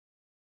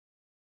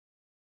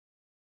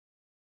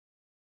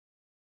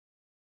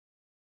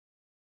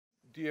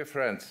Dear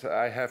friends,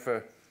 I have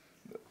a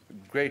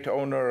great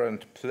honor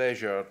and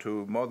pleasure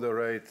to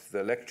moderate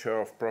the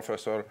lecture of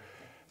Professor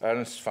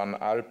Ernst van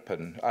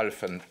Alphen.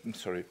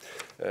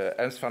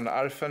 Ernst van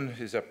Alphen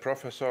is a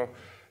professor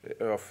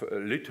of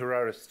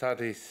literary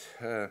studies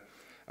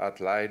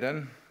at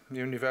Leiden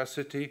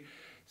University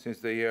since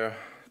the year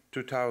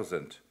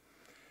 2000.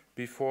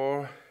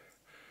 Before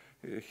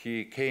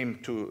he came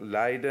to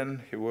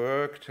Leiden, he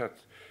worked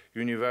at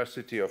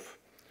University of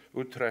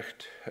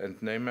Utrecht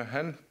and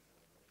Nijmegen.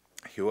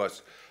 He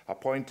was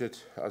appointed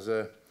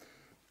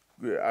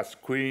as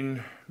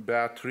Queen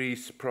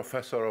Beatrice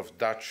Professor of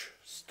Dutch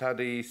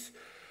Studies,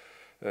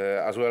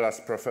 as well as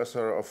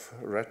Professor of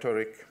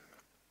Rhetoric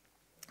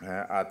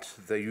at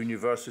the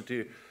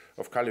University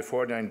of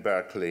California in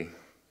Berkeley.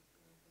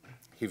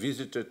 He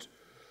visited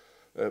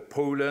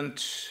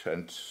Poland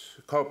and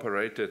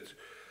cooperated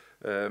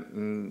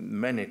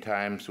many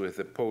times with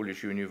the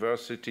Polish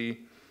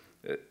University,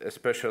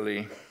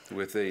 especially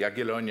with the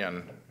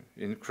Jagiellonian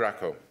in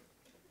Krakow.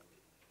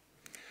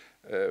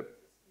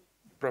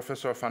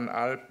 Professor van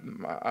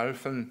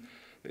Alphen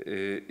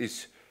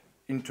is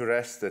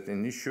interested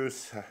in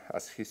issues,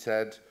 as he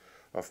said,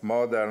 of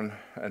modern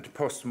and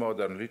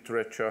postmodern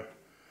literature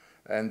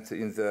and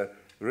in the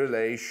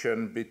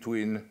relation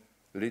between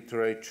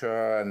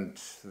literature and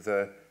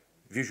the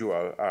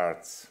visual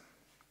arts.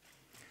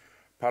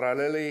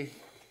 Parallelly,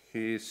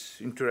 he is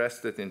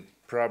interested in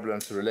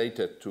problems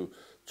related to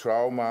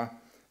trauma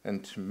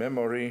and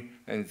memory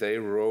and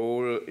their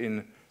role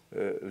in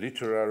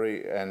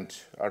literary and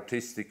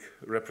artistic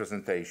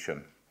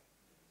representation.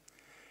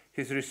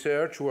 His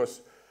research was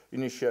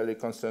initially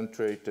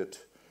concentrated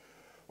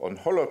on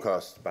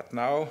Holocaust, but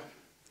now,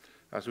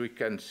 as we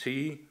can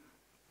see,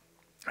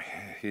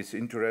 his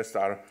interests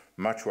are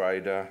much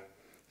wider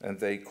and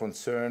they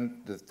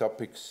concern the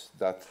topics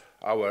that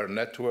our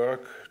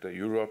network, the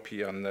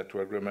European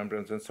Network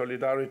Remembrance and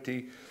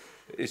Solidarity,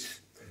 is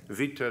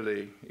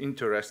vitally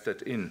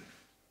interested in.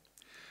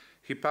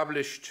 He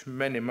published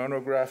many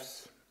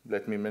monographs.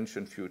 Let me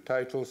mention a few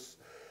titles: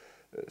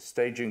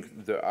 Staging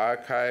the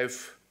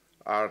Archive,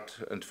 Art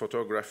and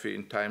Photography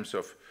in Times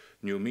of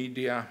New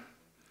Media,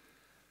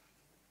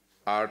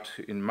 Art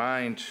in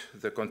Mind,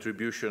 the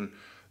Contribution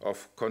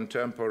of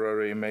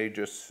Contemporary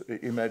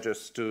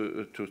Images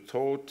to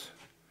Thought,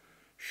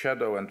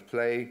 Shadow and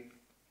Play,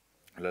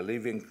 the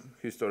Living,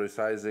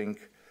 Historicizing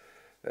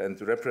and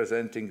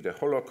Representing the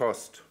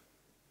Holocaust,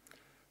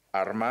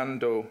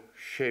 Armando,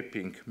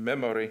 Shaping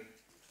Memory,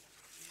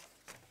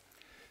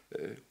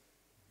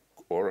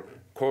 or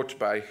Caught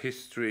by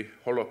History,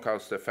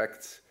 Holocaust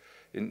Effects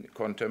in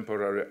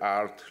Contemporary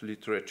Art,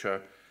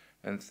 Literature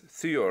and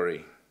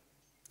Theory.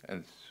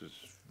 And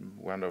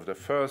one of the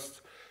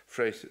first,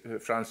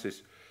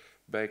 Francis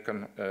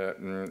Bacon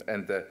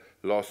and the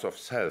Loss of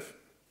Self.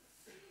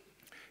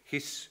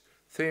 His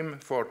theme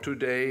for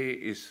today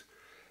is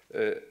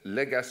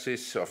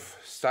Legacies of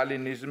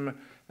Stalinism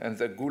and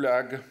the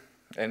Gulag,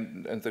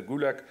 and the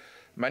Gulag,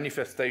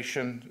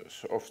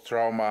 manifestations of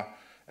trauma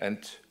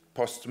and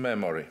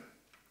post-memory.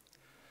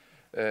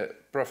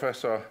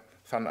 Professor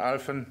van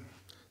Alphen,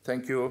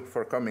 thank you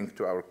for coming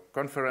to our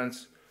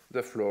conference.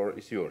 The floor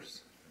is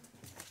yours.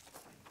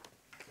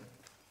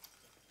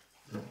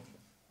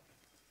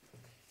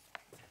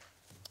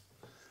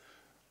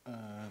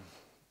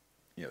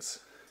 Yes.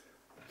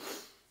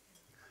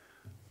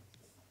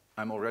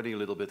 I'm already a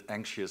little bit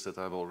anxious that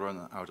I will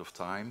run out of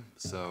time,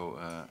 so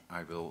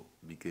I will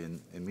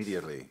begin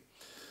immediately.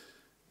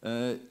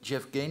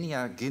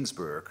 Yevgenia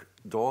Ginsburg,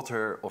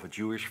 daughter of a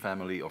Jewish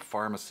family of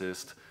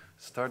pharmacists,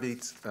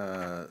 studied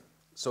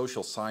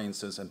social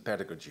sciences and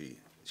pedagogy.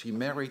 She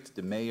married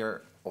the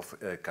mayor of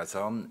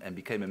Kazan and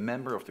became a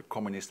member of the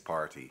Communist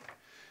Party.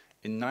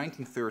 In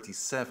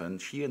 1937,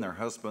 she and her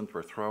husband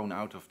were thrown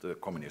out of the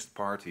Communist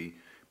Party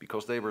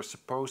because they were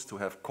supposed to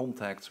have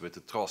contacts with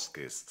the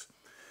Trotskyists.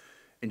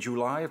 In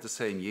July of the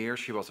same year,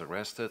 she was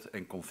arrested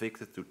and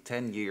convicted to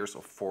 10 years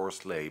of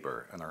forced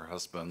labor, and her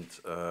husband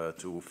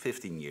to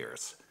 15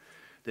 years.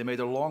 They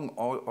made a long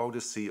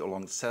odyssey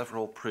along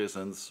several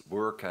prisons,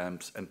 work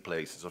camps, and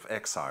places of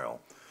exile,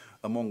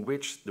 among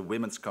which the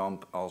women's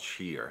camp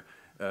Al-Shir,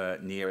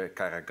 near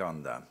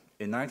Karaganda.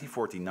 In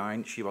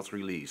 1949, she was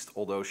released,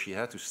 although she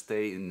had to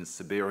stay in the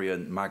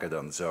Siberian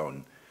Magadan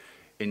zone.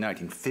 In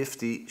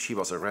 1950, she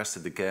was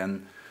arrested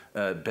again,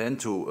 bent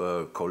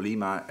to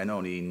Kolyma, and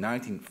only in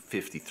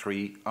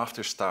 1953,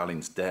 after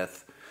Stalin's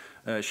death,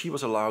 she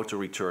was allowed to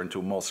return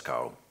to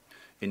Moscow.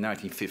 In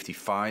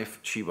 1955,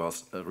 she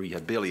was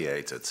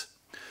rehabilitated.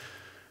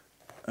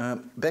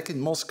 Back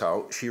in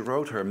Moscow, she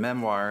wrote her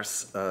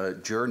memoirs,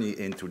 Journey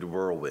into the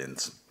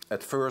Whirlwind,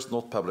 at first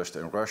not published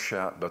in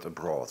Russia, but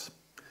abroad.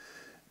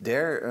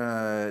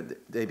 There,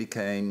 they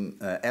became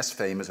as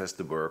famous as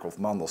the work of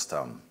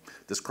Mandelstam,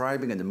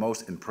 describing in the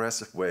most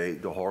impressive way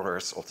the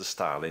horrors of the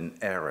Stalin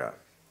era.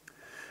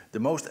 The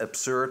most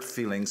absurd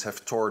feelings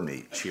have torn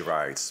me, she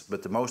writes,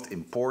 but the most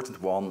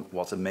important one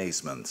was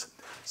amazement.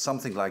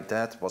 Something like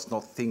that was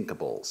not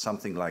thinkable.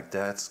 Something like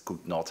that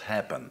could not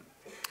happen.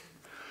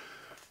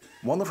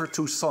 One of her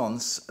two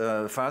sons,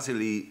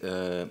 Vasily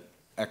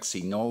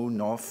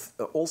Aksionov,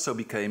 also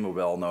became a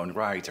well-known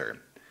writer.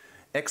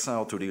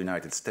 Exiled to the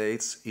United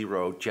States, he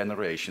wrote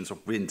Generations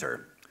of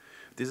Winter.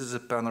 This is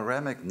a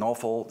panoramic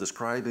novel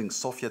describing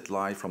Soviet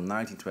life from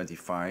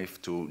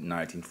 1925 to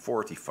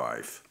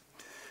 1945.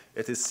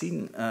 It is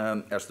seen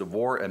as the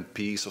war and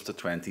peace of the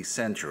 20th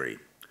century.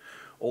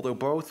 Although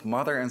both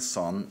mother and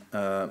son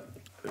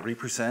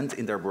represent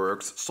in their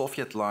works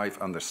Soviet life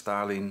under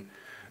Stalin,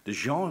 the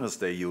genres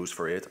they use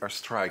for it are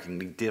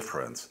strikingly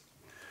different.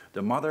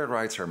 The mother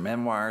writes her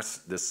memoirs,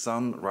 the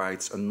son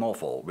writes a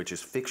novel, which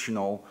is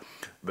fictional,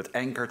 but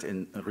anchored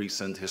in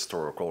recent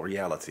historical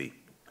reality.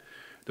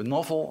 The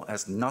novel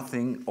has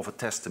nothing of a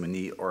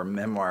testimony or a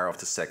memoir of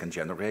the second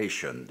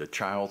generation, the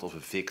child of a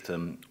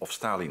victim of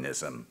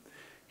Stalinism.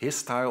 His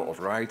style of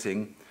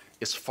writing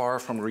is far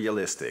from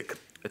realistic.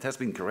 It has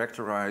been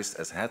characterized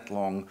as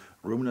headlong,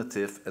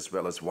 ruminative, as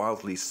well as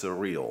wildly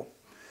surreal.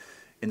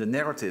 In the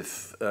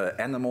narrative,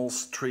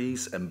 animals,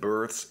 trees, and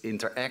birds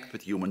interact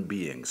with human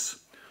beings.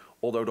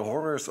 Although the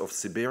horrors of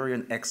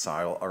Siberian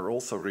exile are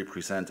also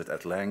represented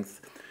at length,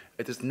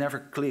 it is never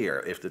clear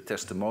if the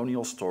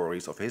testimonial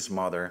stories of his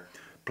mother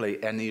play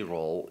any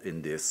role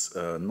in this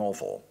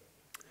novel.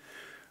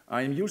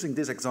 I am using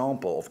this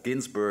example of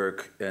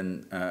Ginsberg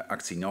and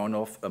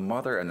Aksionov, a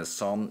mother and a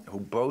son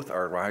who both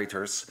are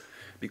writers,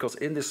 because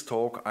in this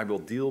talk I will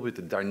deal with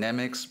the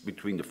dynamics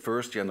between the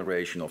first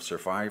generation of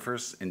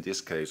survivors, in this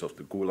case of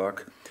the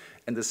Gulag,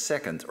 and the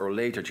second or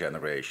later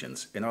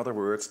generations, in other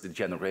words, the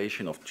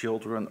generation of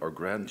children or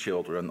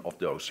grandchildren of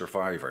those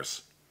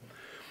survivors.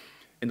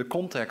 In the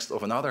context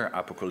of another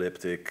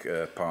apocalyptic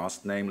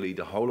past, namely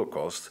the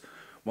Holocaust,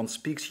 one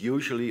speaks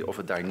usually of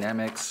a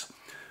dynamics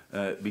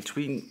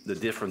between the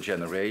different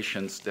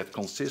generations that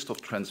consist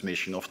of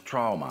transmission of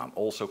trauma,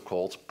 also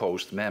called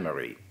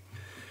post-memory.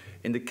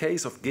 In the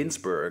case of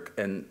Ginsberg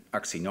and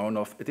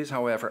Aksionov, it is,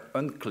 however,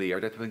 unclear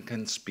that one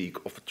can speak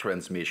of a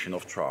transmission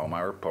of trauma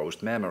or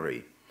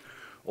post-memory.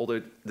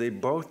 Although they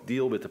both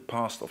deal with the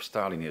past of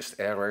Stalinist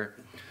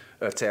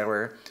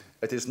terror,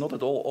 it is not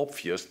at all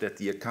obvious that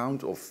the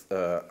account of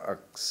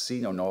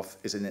Aksionov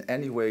is in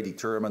any way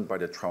determined by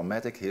the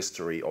traumatic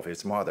history of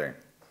his mother.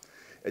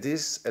 It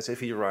is as if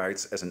he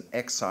writes as an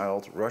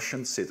exiled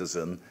Russian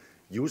citizen,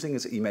 using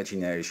his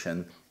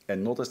imagination,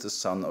 and not as the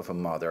son of a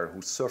mother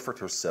who suffered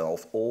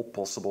herself all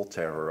possible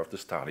terror of the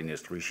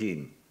Stalinist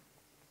regime.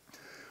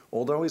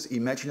 Although his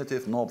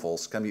imaginative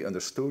novels can be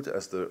understood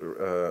as the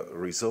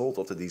result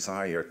of the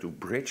desire to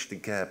bridge the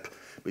gap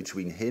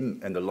between him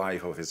and the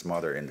life of his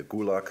mother in the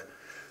Gulag,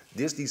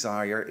 this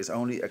desire is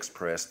only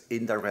expressed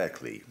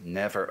indirectly,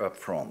 never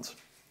upfront.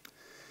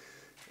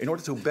 In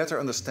order to better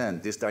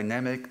understand this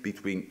dynamic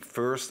between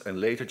first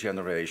and later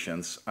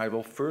generations, I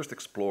will first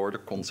explore the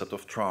concept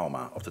of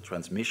trauma, of the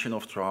transmission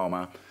of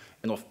trauma,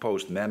 and of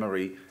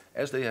post-memory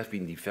as they have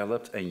been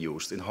developed and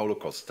used in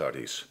Holocaust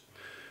studies.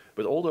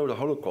 But although the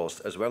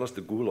Holocaust as well as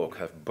the Gulag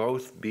have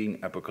both been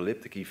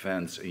apocalyptic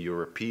events in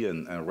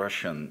European and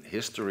Russian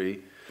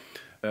history,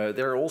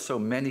 there are also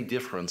many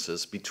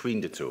differences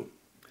between the two.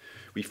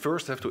 We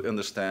first have to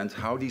understand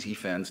how these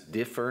events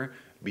differ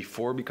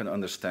before we can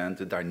understand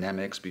the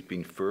dynamics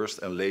between first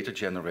and later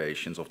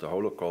generations of the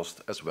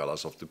Holocaust as well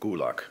as of the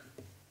Gulag.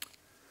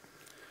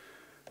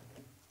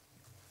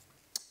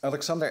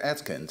 Alexander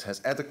Etkind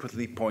has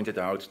adequately pointed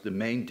out the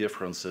main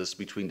differences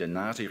between the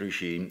Nazi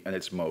regime and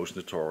its most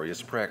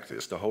notorious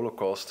practice, the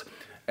Holocaust,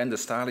 and the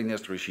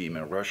Stalinist regime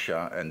in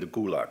Russia and the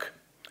Gulag.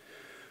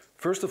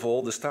 First of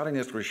all, the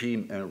Stalinist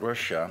regime in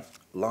Russia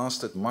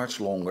lasted much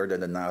longer than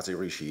the Nazi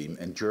regime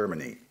in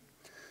Germany.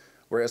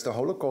 Whereas the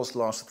Holocaust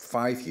lasted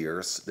 5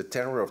 years, the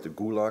terror of the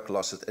Gulag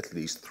lasted at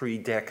least 3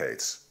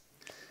 decades.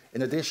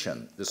 In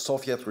addition, the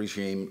Soviet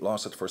regime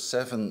lasted for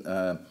 7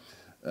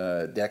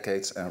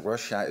 decades, and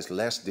Russia is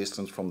less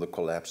distant from the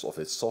collapse of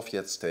its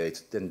Soviet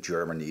state than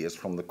Germany is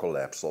from the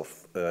collapse of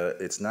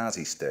its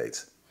Nazi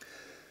state.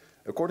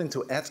 According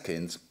to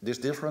Etkind, this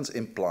difference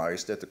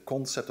implies that the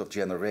concept of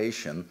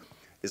generation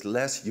is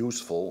less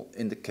useful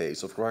in the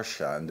case of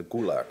Russia and the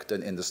Gulag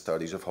than in the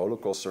studies of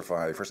Holocaust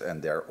survivors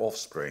and their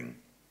offspring.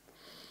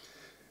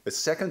 A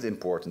second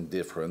important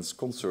difference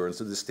concerns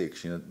the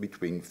distinction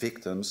between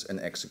victims and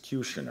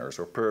executioners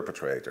or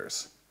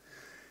perpetrators.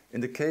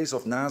 In the case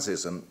of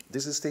Nazism,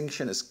 this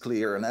distinction is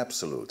clear and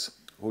absolute.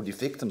 Who the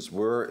victims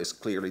were is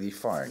clearly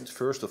defined.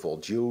 First of all,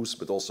 Jews,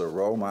 but also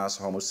Romas,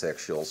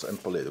 homosexuals,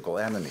 and political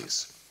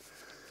enemies.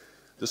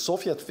 The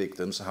Soviet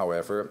victims,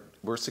 however,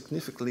 were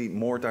significantly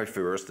more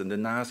diverse than the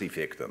Nazi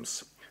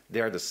victims.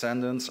 Their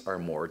descendants are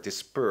more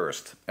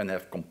dispersed and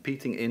have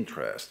competing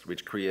interests,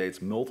 which creates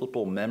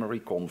multiple memory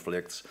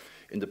conflicts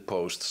in the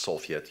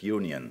post-Soviet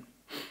Union.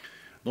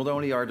 Not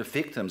only are the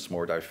victims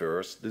more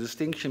diverse, the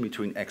distinction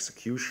between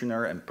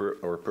executioner and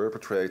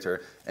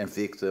perpetrator and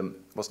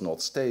victim was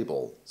not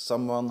stable.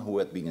 Someone who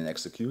had been an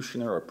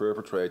executioner or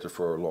perpetrator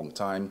for a long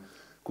time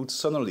could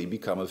suddenly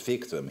become a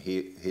victim,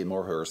 him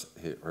or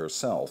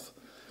herself.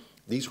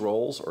 These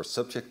roles or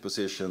subject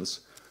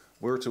positions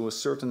were to a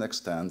certain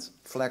extent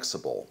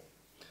flexible.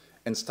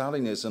 And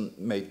Stalinism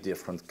made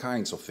different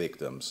kinds of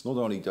victims. Not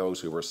only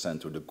those who were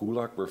sent to the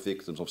Gulag were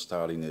victims of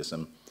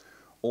Stalinism,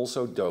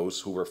 also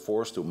those who were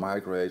forced to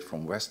migrate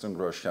from Western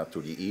Russia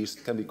to the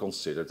East can be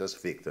considered as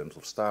victims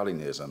of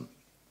Stalinism.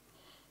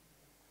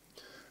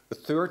 A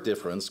third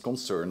difference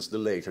concerns the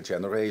later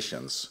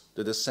generations.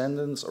 The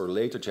descendants or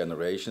later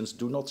generations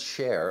do not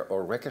share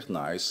or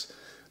recognize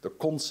the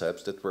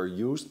concepts that were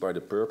used by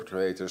the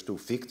perpetrators to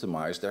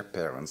victimize their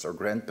parents or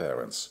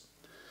grandparents.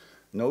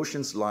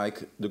 Notions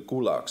like the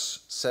gulags,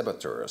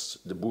 saboteurs,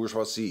 the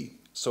bourgeoisie,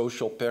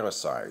 social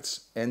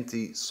parasites,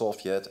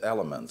 anti-Soviet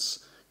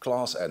elements,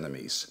 class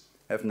enemies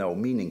have no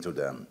meaning to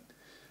them.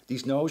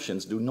 These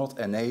notions do not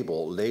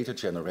enable later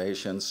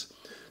generations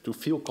to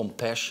feel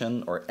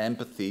compassion or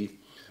empathy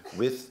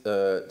with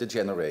the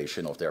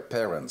generation of their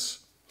parents.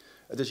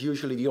 It is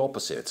usually the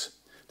opposite.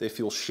 They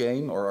feel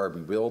shame or are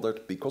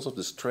bewildered because of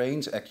the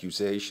strange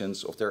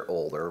accusations of their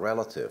older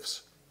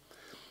relatives.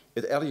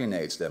 It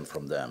alienates them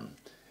from them.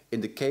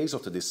 In the case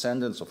of the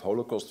descendants of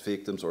Holocaust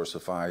victims or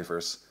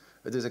survivors,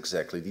 it is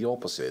exactly the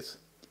opposite.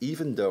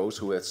 Even those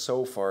who had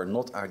so far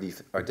not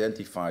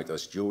identified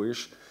as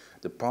Jewish,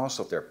 the past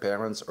of their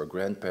parents or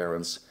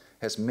grandparents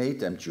has made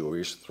them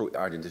Jewish through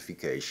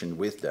identification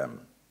with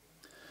them.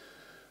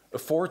 A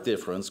fourth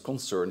difference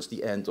concerns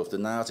the end of the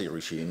Nazi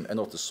regime and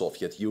of the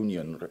Soviet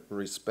Union,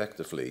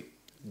 respectively.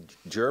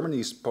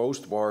 Germany's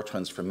post-war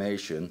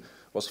transformation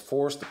was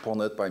forced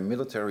upon it by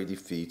military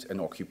defeat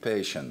and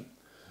occupation.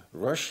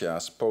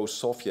 Russia's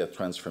post-Soviet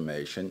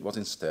transformation was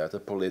instead a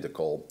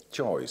political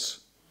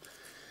choice.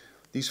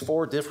 These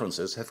four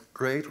differences have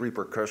great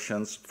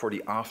repercussions for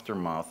the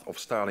aftermath of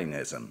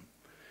Stalinism.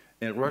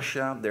 In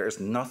Russia, there is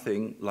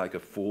nothing like a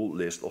full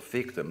list of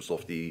victims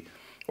of the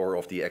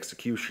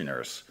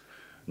executioners,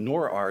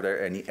 nor are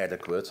there any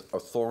adequate,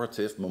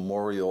 authoritative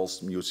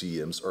memorials,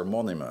 museums, or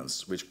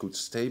monuments which could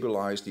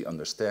stabilize the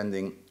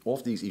understanding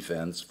of these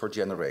events for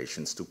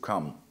generations to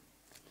come.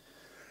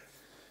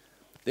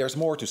 There's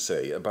more to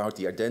say about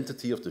the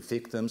identity of the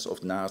victims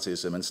of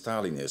Nazism and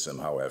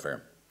Stalinism,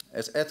 however.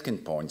 As Etkin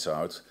points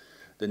out,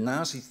 the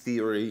Nazi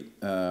theory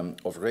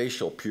of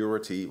racial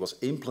purity was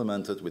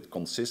implemented with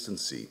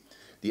consistency.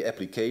 The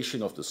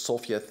application of the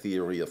Soviet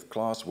theory of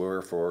class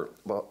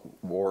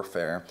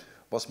warfare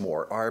was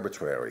more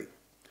arbitrary.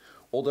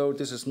 Although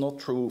this is not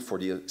true for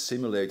the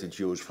assimilated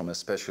Jews from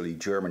especially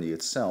Germany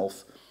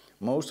itself,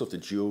 most of the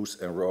Jews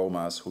and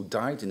Romas who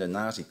died in the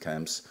Nazi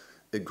camps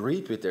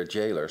agreed with their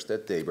jailers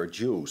that they were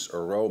Jews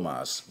or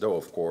Romas, though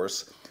of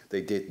course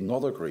they did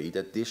not agree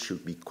that this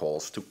should be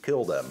cause to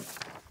kill them.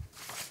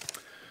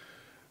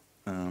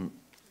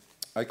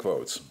 I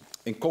quote,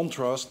 "In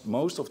contrast,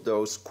 most of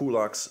those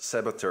kulaks,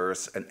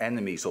 saboteurs and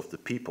enemies of the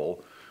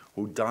people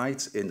who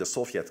died in the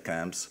Soviet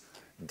camps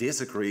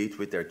disagreed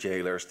with their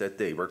jailers that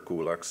they were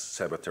kulaks,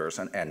 saboteurs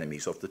and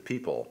enemies of the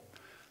people.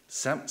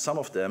 Some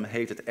of them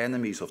hated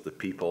enemies of the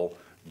people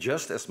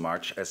just as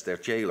much as their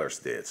jailers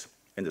did.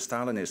 In the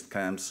Stalinist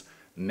camps,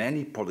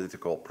 many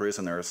political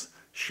prisoners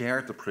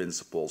shared the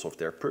principles of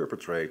their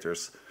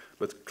perpetrators,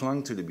 but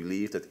clung to the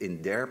belief that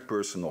in their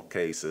personal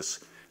cases,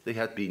 they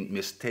had been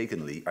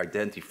mistakenly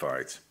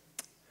identified.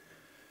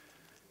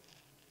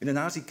 In the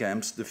Nazi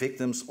camps, the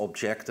victims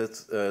objected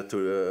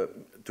to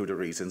the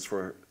reasons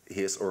for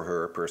his or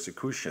her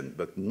persecution,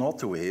 but not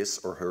to his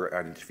or her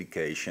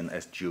identification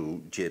as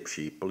Jew,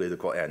 gypsy,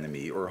 political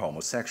enemy, or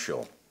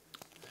homosexual.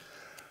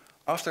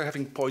 After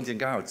having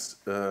pointed out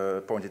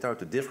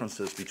the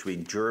differences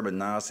between German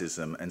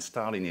Nazism and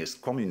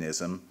Stalinist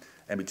communism,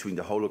 and between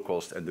the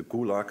Holocaust and the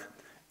Gulag,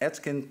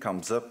 Etkin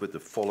comes up with the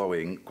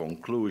following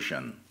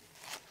conclusion.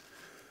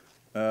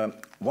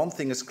 One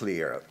thing is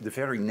clear, the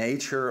very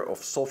nature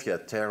of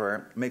Soviet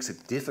terror makes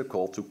it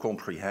difficult to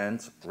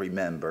comprehend,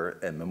 remember,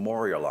 and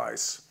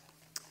memorialize.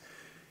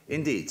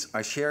 Indeed,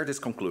 I share this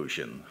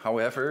conclusion.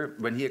 However,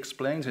 when he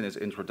explains in his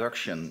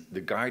introduction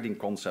the guiding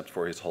concept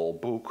for his whole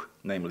book,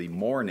 namely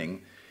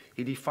mourning,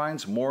 he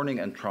defines mourning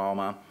and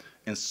trauma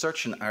in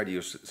such an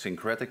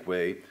idiosyncratic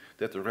way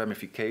that the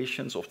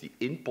ramifications of the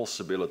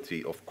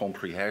impossibility of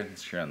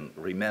comprehension,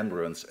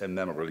 remembrance, and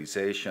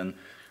memorialization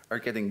are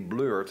getting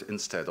blurred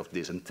instead of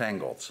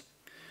disentangled.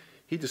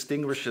 He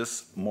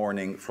distinguishes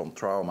mourning from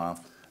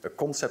trauma, a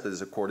concept that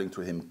is, according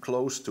to him,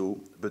 close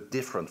to but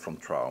different from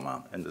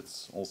trauma, and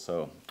it's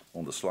also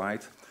on the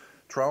slide.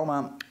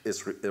 Trauma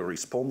is a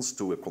response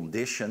to a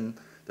condition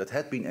that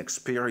had been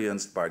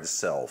experienced by the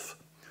self.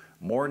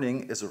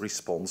 Mourning is a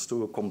response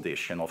to a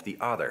condition of the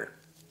other.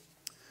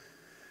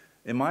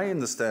 In my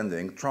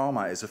understanding,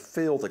 trauma is a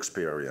failed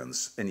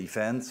experience, an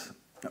event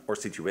or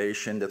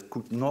situation that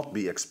could not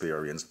be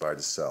experienced by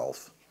the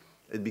self.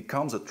 It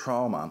becomes a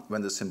trauma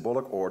when the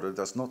symbolic order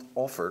does not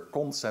offer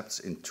concepts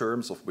in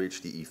terms of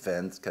which the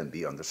event can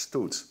be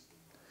understood.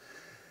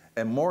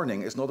 And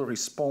mourning is not a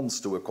response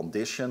to a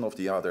condition of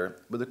the other,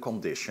 but a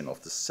condition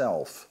of the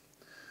self.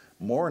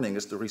 Mourning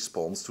is the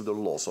response to the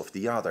loss of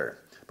the other,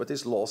 but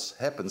this loss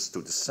happens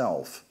to the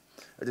self.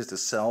 It is the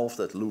self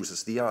that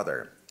loses the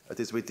other. It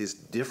is with this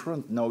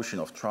different notion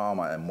of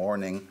trauma and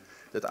mourning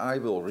that I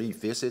will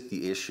revisit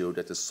the issue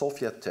that the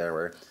Soviet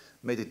terror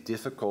made it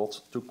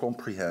difficult to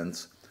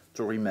comprehend,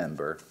 to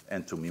remember,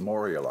 and to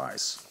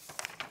memorialize.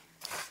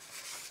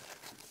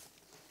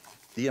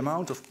 The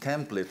amount of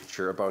camp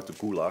literature about the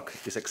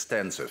Gulag is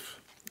extensive.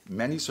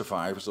 Many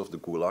survivors of the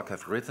Gulag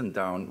have written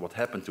down what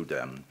happened to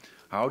them,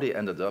 how they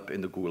ended up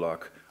in the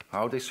Gulag,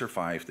 how they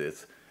survived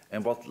it,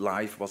 and what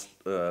life was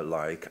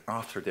like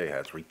after they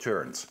had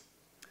returned.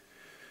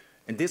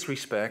 In this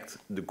respect,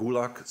 the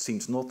Gulag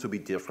seems not to be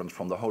different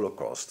from the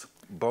Holocaust.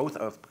 Both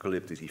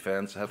apocalyptic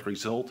events have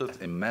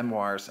resulted in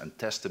memoirs and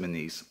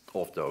testimonies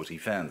of those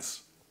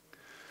events.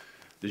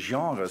 The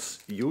genres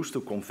used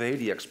to convey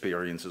the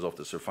experiences of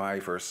the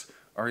survivors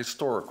are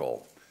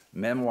historical: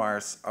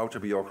 memoirs,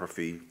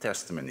 autobiography,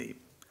 testimony.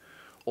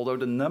 Although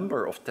the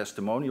number of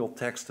testimonial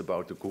texts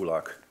about the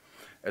Gulag,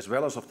 as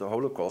well as of the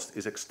Holocaust,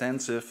 is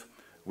extensive,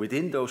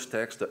 within those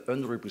texts the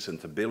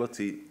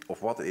unrepresentability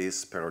of what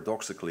is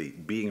paradoxically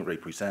being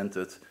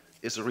represented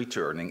is a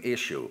returning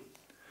issue.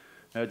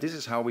 This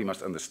is how we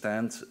must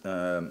understand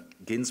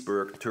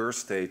Ginsberg Thur's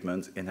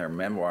statement in her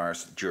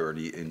memoirs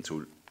Journey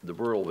into the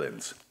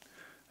Whirlwind.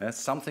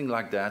 Something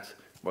like that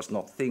was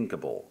not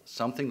thinkable.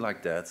 Something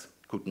like that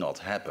could not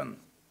happen.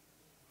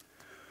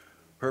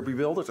 Her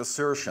bewildered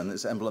assertion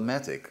is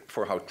emblematic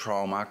for how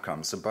trauma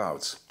comes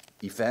about.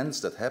 Events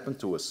that happen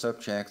to a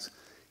subject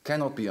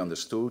cannot be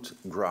understood,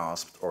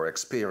 grasped, or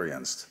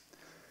experienced.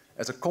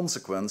 As a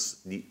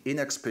consequence, the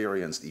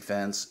inexperienced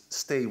events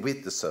stay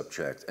with the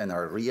subject and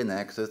are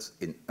reenacted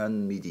in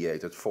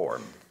unmediated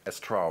form, as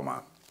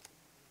trauma.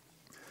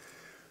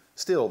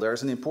 Still, there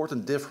is an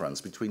important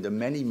difference between the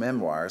many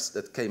memoirs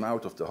that came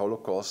out of the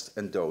Holocaust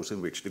and those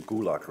in which the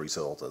Gulag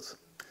resulted.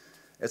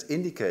 As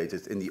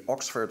indicated in the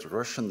Oxford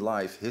Russian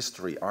Life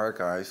History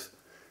Archive,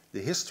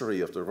 the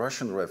history of the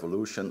Russian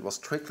Revolution was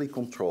strictly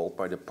controlled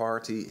by the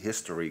Party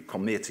History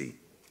Committee.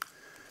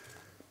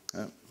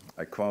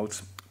 I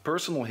quote,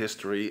 "Personal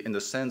history in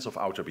the sense of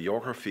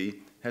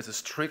autobiography has a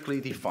strictly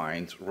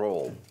defined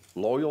role.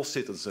 Loyal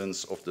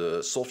citizens of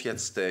the Soviet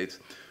state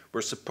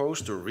were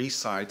supposed to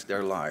recite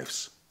their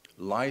lives.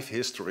 Life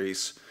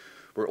histories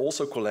were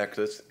also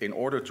collected in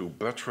order to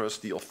buttress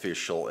the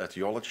official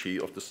ideology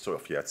of the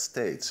Soviet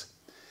state.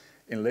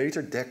 In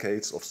later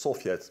decades of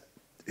Soviet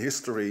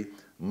history,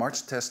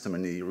 much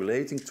testimony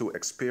relating to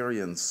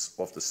experience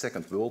of the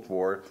Second World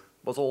War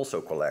was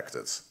also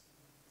collected.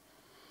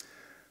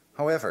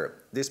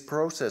 However, this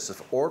process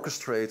of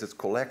orchestrated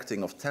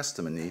collecting of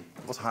testimony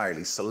was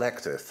highly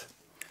selective.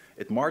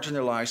 It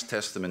marginalized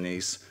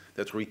testimonies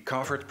that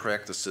recovered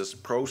practices,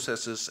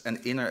 processes, and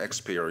inner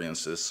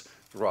experiences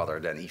rather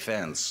than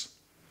events.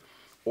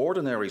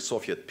 Ordinary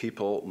Soviet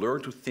people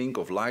learned to think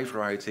of life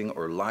writing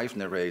or life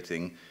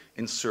narrating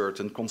in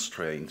certain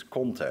constrained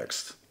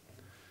context.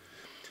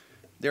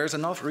 There is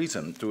enough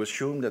reason to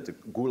assume that the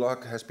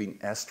Gulag has been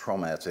as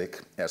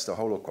traumatic as the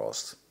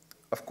Holocaust.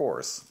 Of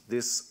course,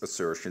 this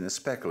assertion is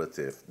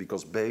speculative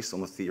because based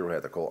on a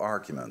theoretical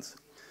argument.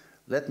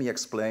 Let me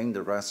explain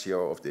the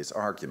ratio of this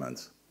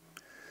argument.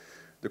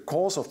 The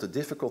cause of the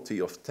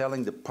difficulty of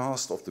telling the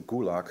past of the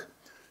Gulag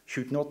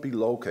should not be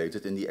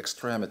located in the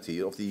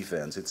extremity of the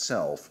event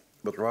itself,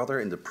 but rather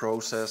in the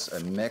process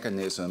and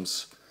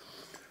mechanisms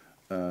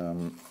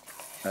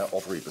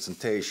of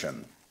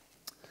representation.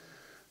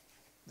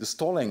 The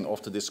stalling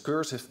of the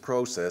discursive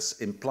process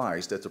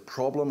implies that the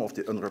problem of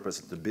the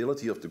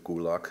unrepresentability of the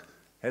Gulag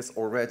has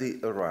already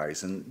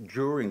arisen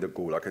during the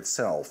Gulag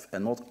itself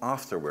and not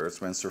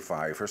afterwards when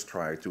survivors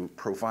try to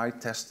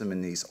provide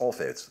testimonies of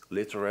it,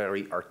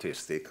 literary,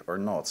 artistic, or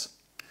not.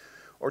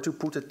 Or to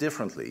put it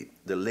differently,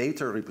 the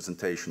later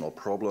representational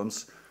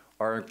problems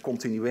are a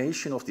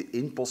continuation of the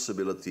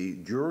impossibility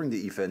during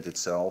the event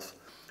itself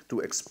to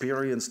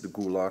experience the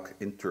Gulag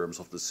in terms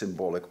of the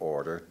symbolic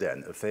order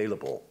then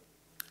available.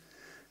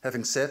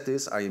 Having said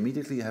this, I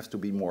immediately have to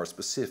be more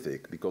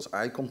specific because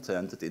I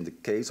contend that in the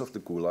case of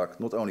the Gulag,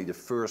 not only the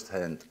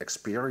first-hand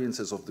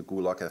experiences of the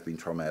Gulag have been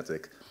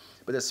traumatic,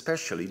 but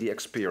especially the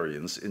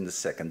experience in the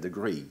second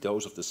degree,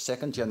 those of the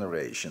second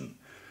generation.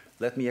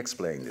 Let me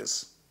explain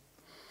this.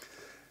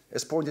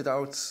 As pointed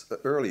out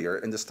earlier,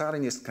 in the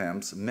Stalinist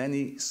camps,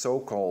 many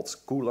so-called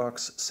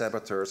Gulags,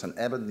 saboteurs, and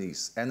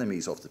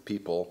enemies of the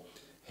people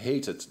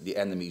hated the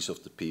enemies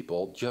of the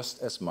people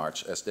just as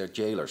much as their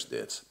jailers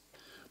did.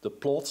 The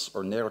plots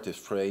or narrative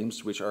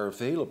frames which are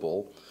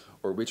available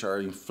or which are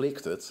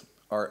inflicted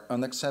are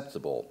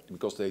unacceptable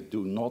because they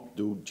do not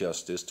do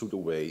justice to the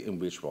way in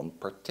which one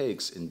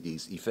partakes in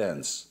these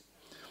events.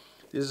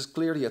 This is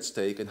clearly at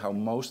stake in how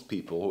most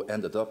people who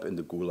ended up in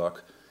the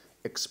Gulag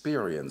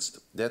experienced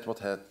that what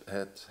had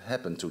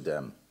happened to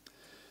them.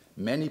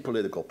 Many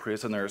political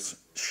prisoners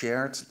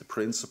shared the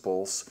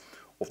principles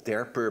of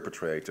their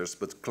perpetrators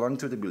but clung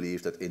to the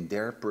belief that in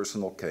their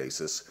personal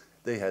cases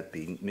they had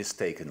been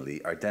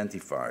mistakenly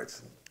identified.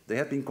 They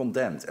had been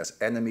condemned as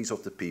enemies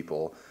of the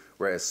people,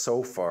 whereas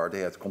so far they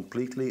had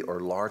completely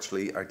or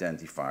largely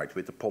identified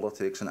with the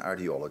politics and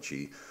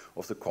ideology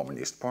of the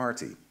Communist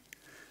Party.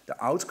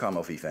 The outcome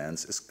of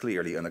events is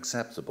clearly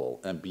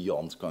unacceptable and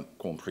beyond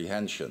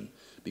comprehension,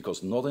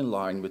 because not in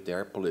line with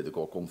their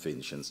political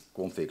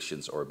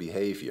convictions or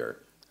behavior.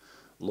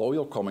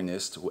 loyal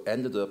communists who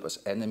ended up as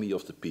enemy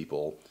of the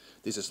people,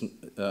 this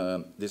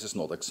is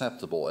not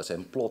acceptable as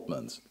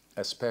emplotment,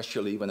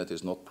 especially when it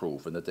is not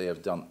proven that they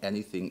have done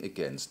anything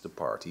against the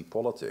party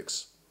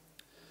politics.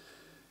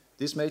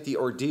 This made the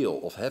ordeal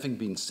of having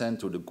been sent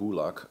to the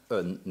Gulag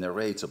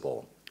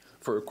unnarratable,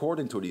 for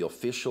according to the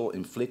official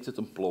inflicted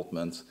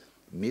emplotment,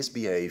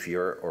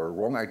 misbehavior or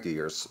wrong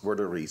ideas were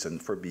the reason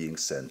for being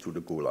sent to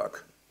the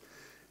Gulag.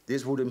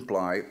 This would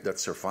imply that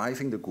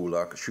surviving the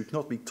Gulag should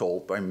not be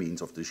told by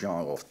means of the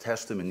genre of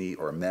testimony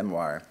or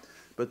memoir,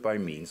 but by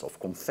means of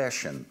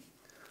confession.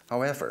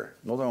 However,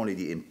 not only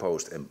the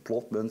imposed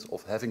emplotment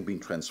of having been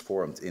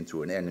transformed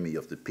into an enemy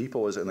of the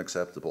people is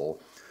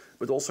unacceptable,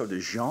 but also the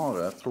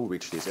genre through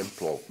which this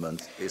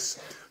emplotment is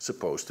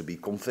supposed to be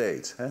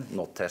conveyed.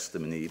 Not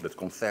testimony, but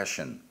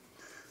confession.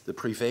 The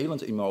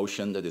prevalent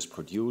emotion that is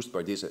produced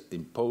by this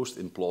imposed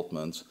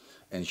emplotment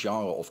and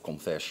genre of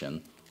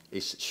confession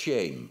is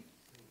shame.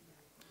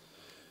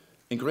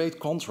 In great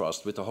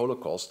contrast with the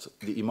Holocaust,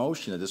 the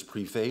emotion that is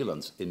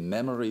prevalent in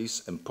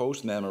memories and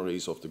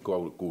post-memories of the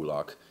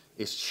Gulag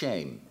is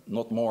shame,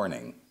 not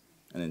mourning.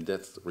 And in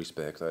that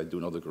respect, I do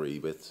not agree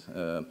with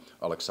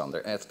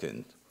Alexander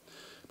Etkind.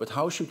 But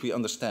how should we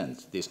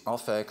understand this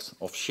affect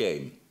of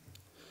shame?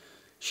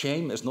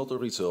 Shame is not a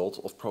result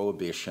of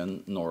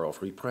prohibition nor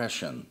of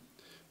repression.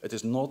 It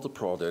is not the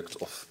product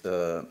of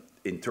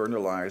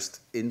internalized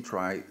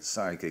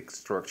intra-psychic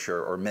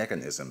structure or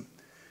mechanism.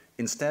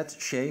 Instead,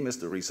 shame is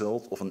the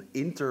result of an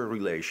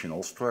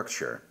interrelational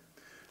structure.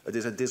 It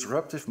is a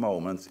disruptive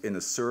moment in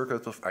a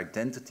circuit of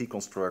identity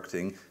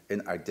constructing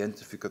and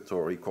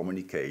identificatory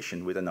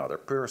communication with another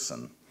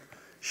person.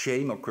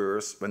 Shame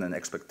occurs when an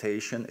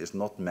expectation is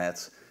not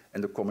met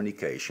and the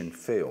communication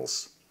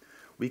fails.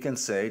 We can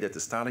say that the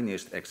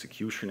Stalinist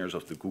executioners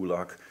of the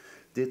Gulag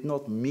did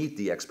not meet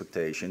the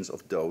expectations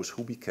of those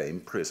who became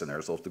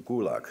prisoners of the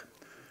Gulag.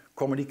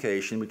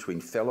 Communication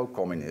between fellow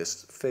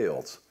communists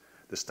failed.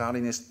 The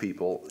Stalinist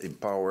people in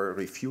power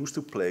refused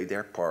to play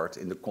their part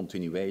in the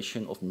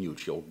continuation of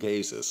mutual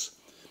gazes.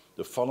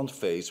 The fallen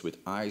face with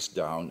eyes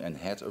down and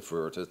head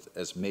averted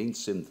as main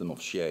symptom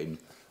of shame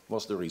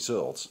was the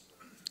result.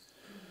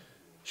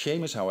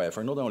 Shame is,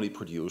 however, not only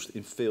produced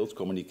in failed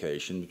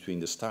communication between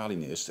the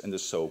Stalinists and the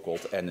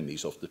so-called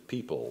enemies of the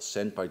people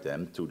sent by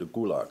them to the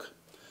Gulag.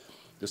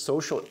 The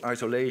social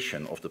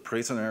isolation of the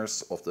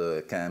prisoners of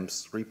the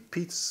camps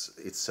repeats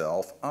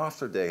itself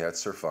after they had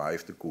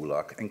survived the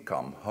Gulag and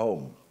come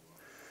home.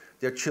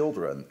 Their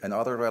children and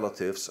other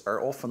relatives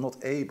are often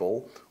not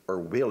able or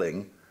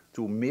willing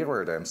to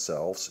mirror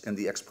themselves in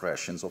the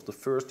expressions of the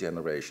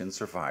first-generation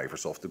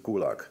survivors of the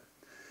Gulag.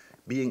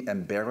 Being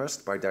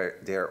embarrassed by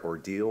their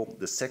ordeal,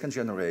 the second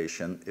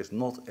generation is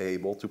not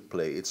able to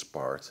play its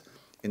part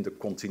in the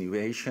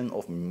continuation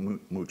of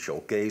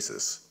mutual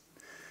gazes.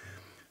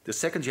 The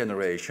second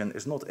generation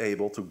is not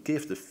able to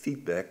give the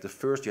feedback the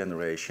first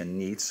generation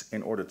needs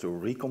in order to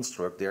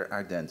reconstruct their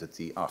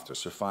identity after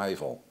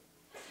survival.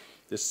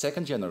 The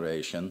second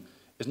generation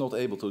is not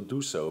able to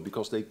do so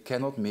because they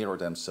cannot mirror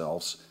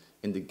themselves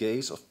in the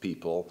gaze of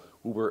people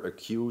who were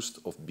accused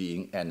of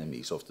being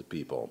enemies of the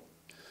people.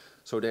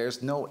 So there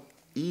is no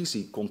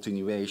easy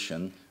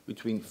continuation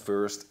between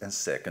first and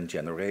second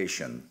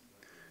generation.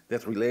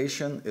 That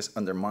relation is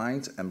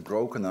undermined and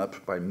broken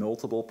up by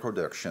multiple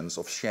productions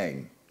of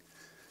shame.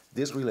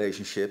 This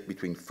relationship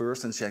between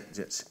first and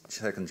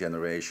second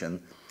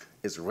generation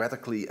is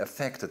radically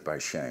affected by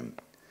shame.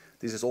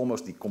 This is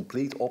almost the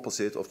complete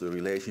opposite of the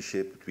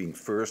relationship between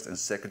first and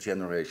second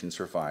generation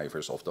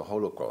survivors of the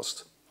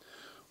Holocaust.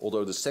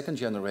 Although the second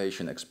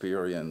generation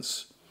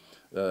experiences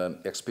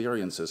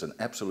an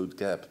absolute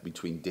gap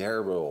between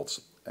their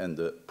worlds and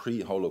the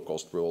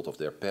pre-Holocaust world of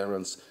their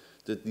parents,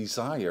 the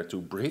desire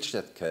to bridge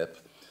that gap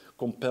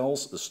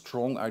compels a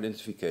strong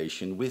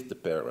identification with the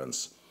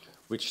parents,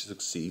 which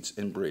succeeds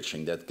in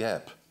bridging that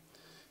gap.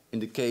 In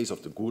the case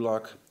of the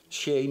Gulag,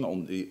 shame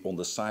on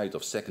the side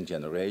of second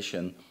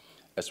generation,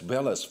 as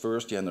well as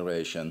first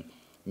generation,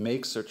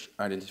 makes such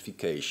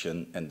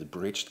identification and the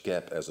bridged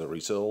gap as a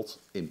result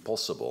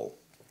impossible.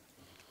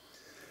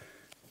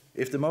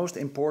 If the most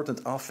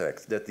important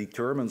affect that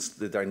determines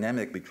the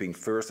dynamic between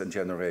first and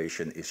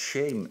generation is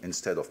shame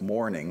instead of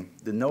mourning,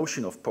 the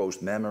notion of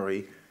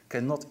post-memory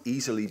cannot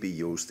easily be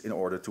used in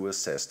order to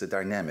assess the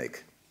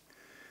dynamic.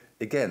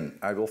 Again,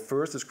 I will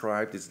first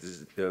describe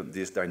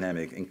this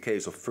dynamic in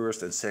case of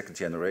first and second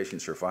generation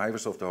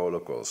survivors of the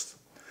Holocaust,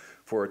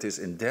 for it is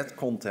in that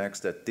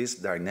context that this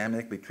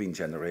dynamic between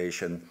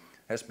generations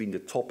has been the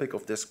topic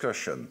of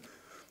discussion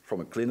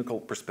from a clinical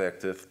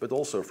perspective, but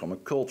also from a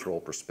cultural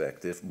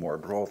perspective more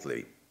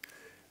broadly.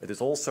 It is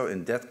also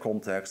in that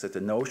context that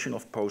the notion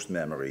of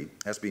post-memory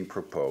has been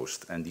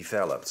proposed and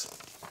developed.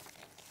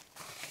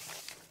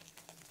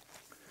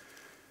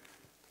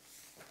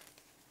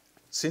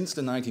 Since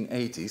the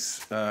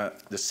 1980s,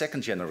 the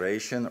second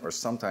generation, or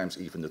sometimes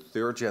even the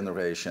third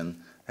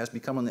generation, has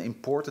become an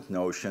important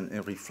notion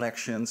in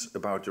reflections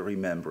about the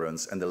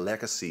remembrance and the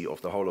legacy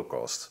of the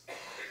Holocaust.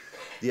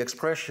 The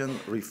expression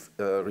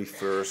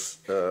refers,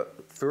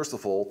 first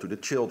of all, to the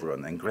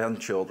children and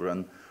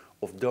grandchildren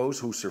of those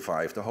who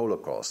survived the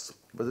Holocaust,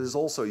 but it is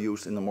also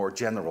used in a more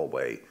general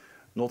way,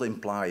 not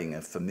implying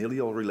a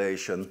familial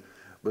relation,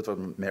 but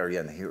what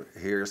Marianne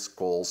Heers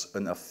calls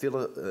an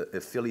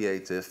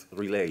affiliative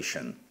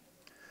relation.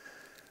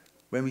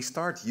 When we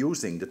start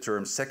using the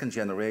term second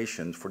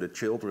generation for the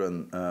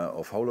children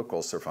of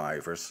Holocaust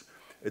survivors,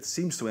 it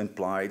seems to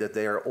imply that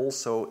they are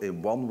also,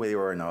 in one way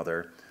or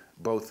another,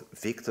 both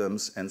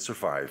victims and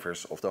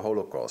survivors of the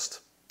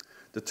Holocaust.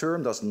 The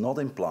term does not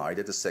imply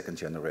that the second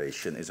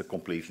generation is a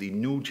completely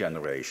new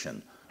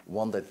generation,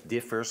 one that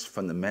differs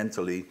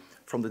fundamentally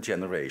from the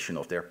generation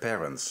of their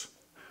parents.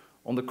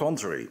 On the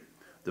contrary,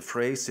 the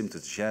phrase seems to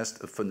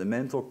suggest a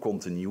fundamental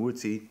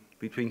continuity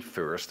between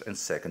first and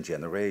second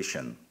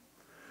generation.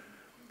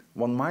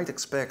 One might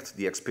expect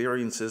the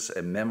experiences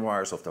and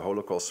memoirs of the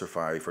Holocaust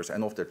survivors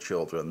and of their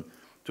children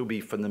to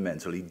be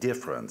fundamentally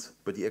different,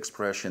 but the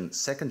expression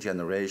second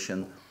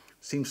generation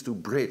seems to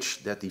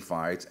bridge that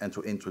divide and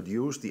to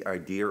introduce the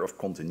idea of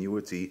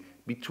continuity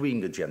between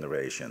the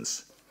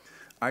generations.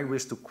 I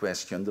wish to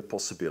question the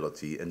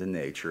possibility and the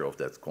nature of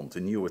that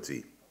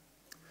continuity.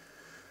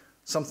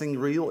 Something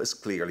real is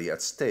clearly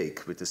at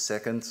stake with the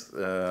second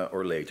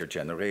or later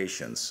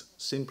generations.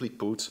 Simply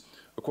put,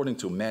 according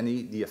to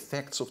many, the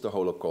effects of the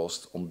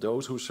Holocaust on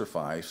those who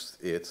survived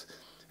it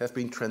have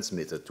been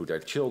transmitted to their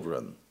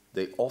children.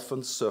 They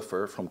often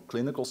suffer from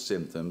clinical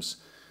symptoms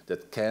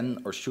that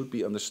can or should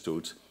be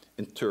understood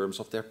in terms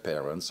of their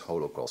parents'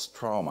 Holocaust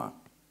trauma.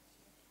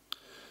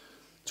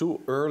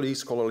 Two early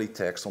scholarly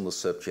texts on the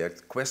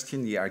subject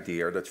question the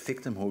idea that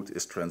victimhood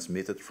is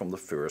transmitted from the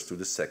first to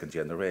the second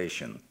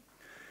generation.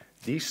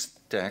 These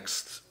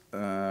texts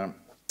can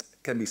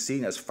be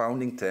seen as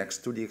founding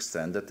texts to the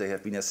extent that they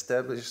have been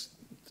established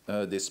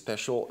this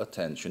special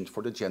attention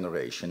for the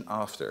generation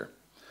after.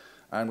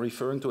 I'm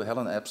referring to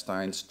Helen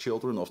Epstein's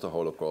Children of the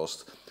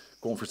Holocaust,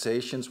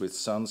 Conversations with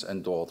Sons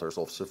and Daughters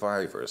of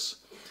Survivors,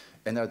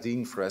 and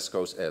Nadine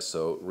Fresco's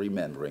essay,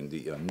 Remembering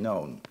the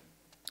Unknown.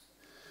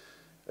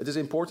 It is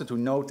important to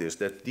notice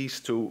that these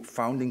two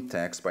founding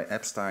texts by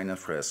Epstein and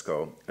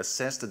Fresco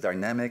assess the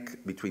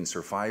dynamic between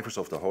survivors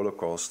of the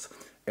Holocaust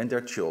and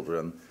their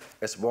children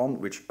as one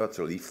which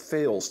utterly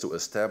fails to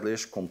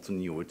establish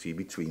continuity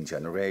between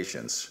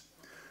generations.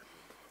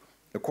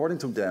 According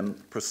to them,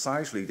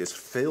 precisely this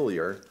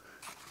failure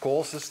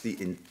causes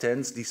the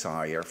intense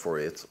desire for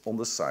it on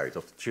the side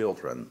of the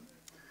children.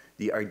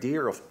 The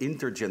idea of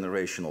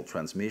intergenerational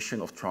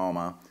transmission of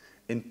trauma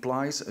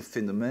implies a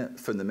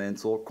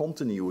fundamental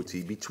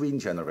continuity between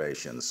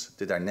generations.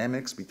 The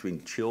dynamics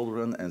between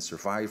children and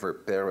survivor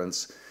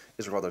parents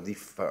is rather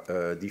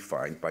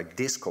defined by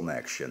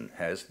disconnection,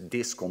 as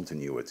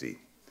discontinuity.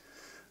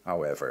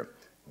 However,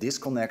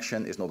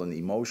 disconnection is not an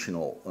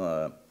emotional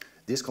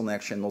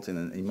disconnection not in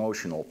an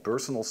emotional,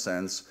 personal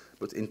sense,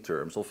 but in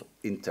terms of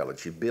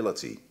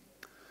intelligibility.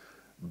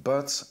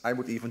 But I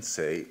would even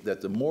say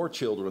that the more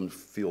children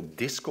feel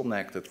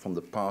disconnected from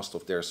the past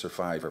of their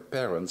survivor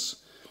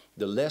parents,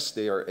 the less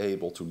they are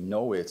able to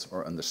know it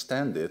or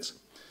understand it,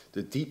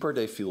 the deeper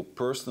they feel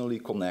personally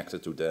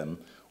connected to them,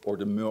 or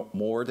the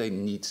more they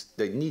need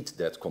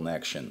that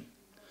connection.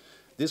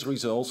 This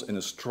results in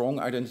a strong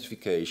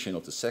identification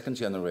of the second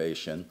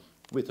generation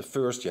with the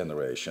first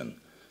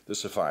generation, the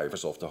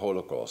survivors of the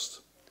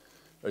Holocaust.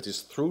 It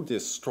is through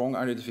this strong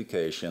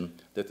identification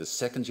that the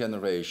second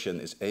generation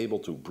is able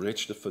to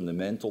bridge the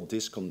fundamental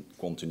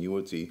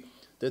discontinuity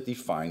that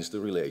defines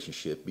the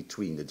relationship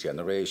between the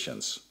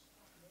generations.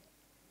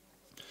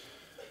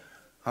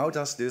 How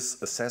does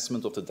this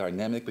assessment of the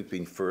dynamic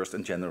between first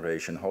and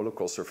generation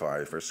Holocaust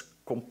survivors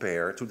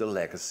compare to the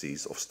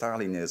legacies of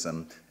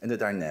Stalinism and the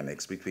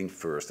dynamics between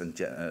first and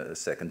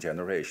second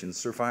generation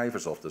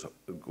survivors of the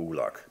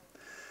Gulag?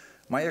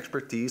 My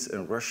expertise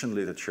in Russian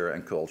literature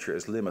and culture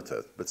is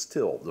limited, but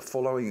still, the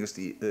following is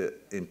the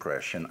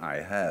impression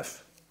I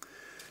have.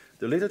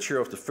 The literature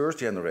of the first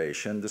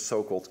generation, the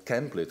so-called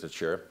camp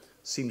literature,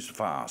 seems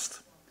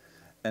vast.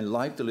 And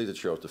like the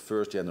literature of the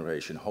first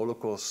generation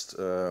Holocaust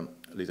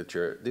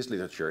literature, this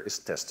literature is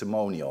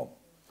testimonial.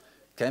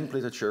 Camp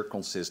literature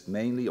consists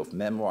mainly of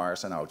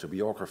memoirs and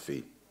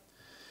autobiography.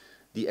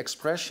 The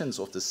expressions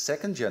of the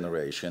second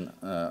generation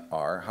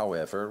are,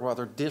 however,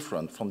 rather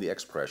different from the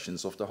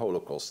expressions of the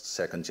Holocaust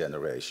second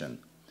generation.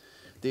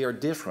 They are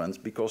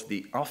different because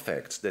the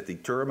affects that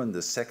determine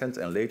the second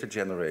and later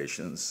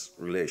generations'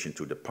 relation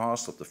to the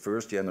past of the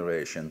first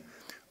generation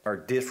are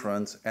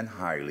different and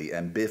highly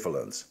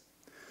ambivalent.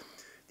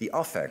 The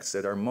affects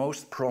that are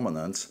most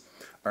prominent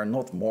are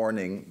not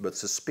mourning but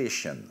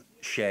suspicion,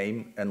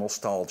 shame and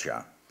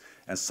nostalgia,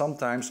 and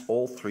sometimes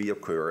all three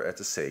occur at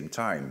the same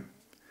time.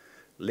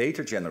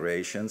 Later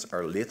generations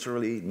are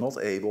literally not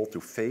able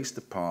to face the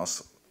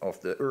past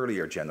of the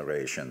earlier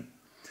generation,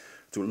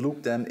 to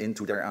look them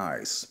into their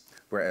eyes,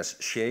 whereas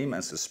shame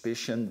and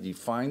suspicion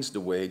defines the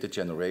way the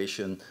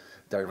generation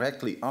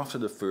directly after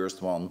the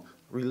first one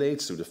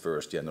relates to the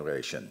first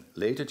generation.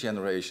 Later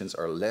generations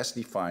are less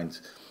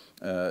defined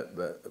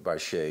by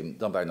shame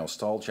than by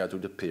nostalgia to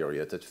the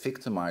period that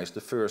victimized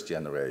the first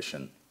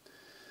generation.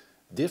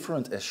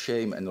 Different as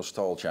shame and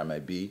nostalgia may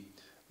be,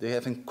 They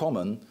have in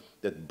common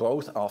that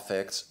both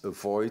affects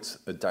avoid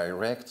a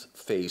direct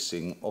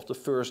facing of the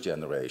first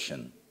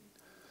generation.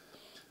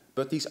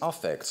 But these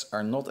affects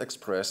are not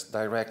expressed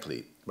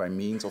directly by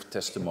means of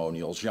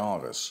testimonial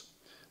genres.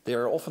 They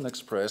are often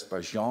expressed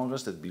by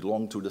genres that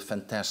belong to the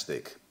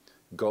fantastic.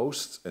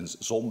 Ghosts and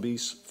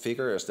zombies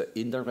figure as the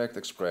indirect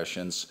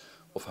expressions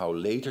of how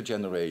later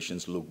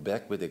generations look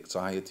back with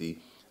anxiety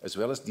as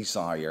well as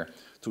desire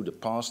to the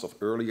past of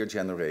earlier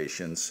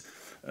generations,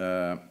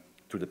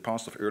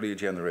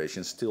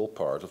 still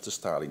part of the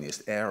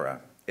Stalinist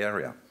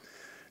area.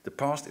 The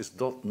past is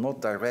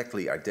not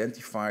directly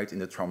identified in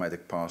the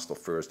traumatic past of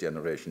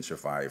first-generation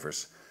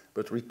survivors,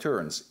 but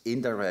returns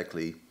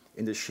indirectly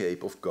in the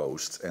shape of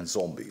ghosts and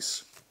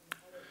zombies.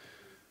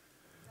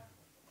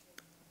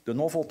 The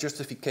novel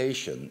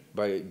Justification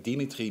by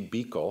Dmitry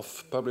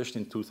Bykov, published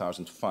in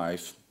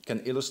 2005, can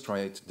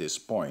illustrate this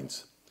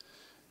point.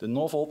 The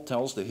novel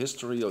tells the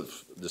history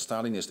of the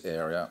Stalinist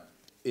era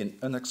in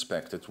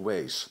unexpected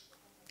ways.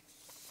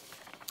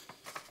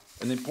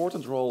 An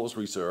important role is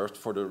reserved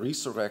for the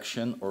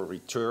resurrection or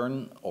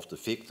return of the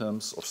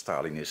victims of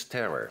Stalinist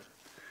terror.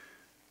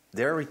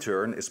 Their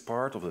return is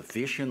part of a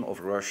vision of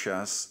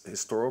Russia's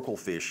historical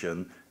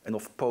vision and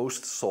of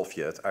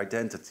post-Soviet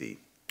identity.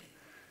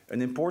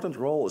 An important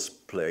role is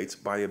played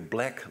by a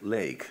black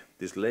lake.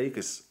 This lake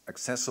is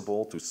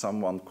accessible to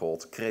someone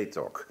called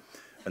Kretok,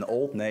 an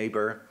old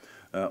neighbor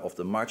of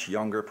the much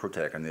younger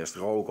protagonist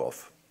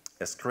Rogov.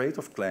 As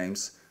Kretok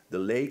claims, the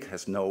lake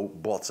has no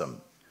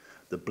bottom.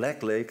 The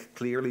Black Lake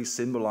clearly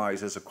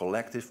symbolizes a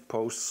collective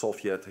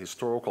post-Soviet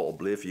historical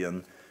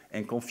oblivion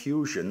and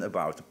confusion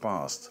about the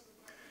past.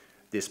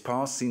 This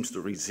past seems to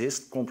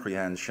resist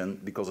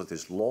comprehension because it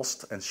is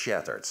lost and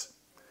shattered.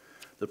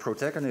 The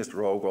protagonist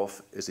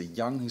Rogov is a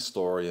young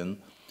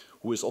historian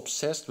who is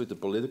obsessed with the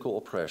political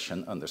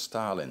oppression under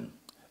Stalin,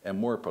 and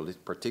more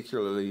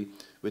particularly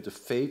with the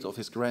fate of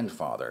his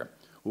grandfather,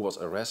 who was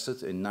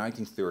arrested in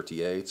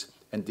 1938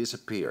 and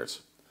disappeared.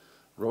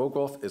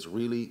 Rogov is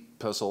really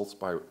puzzled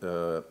by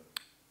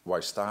why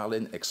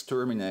Stalin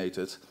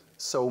exterminated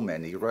so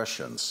many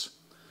Russians.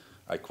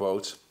 I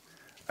quote,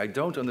 "I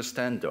don't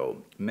understand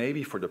though,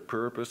 maybe for the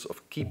purpose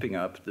of keeping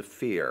up the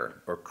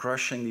fear or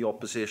crushing the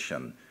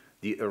opposition,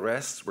 the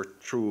arrests were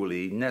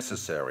truly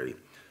necessary,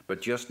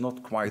 but just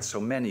not quite so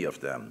many of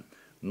them,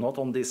 not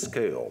on this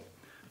scale.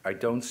 I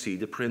don't see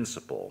the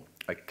principle.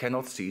 I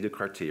cannot see the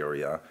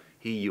criteria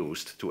he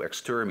used to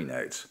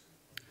exterminate."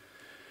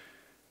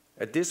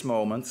 At this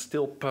moment,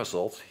 still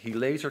puzzled, he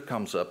later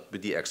comes up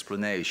with the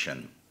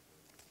explanation.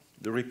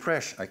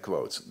 I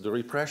quote, "The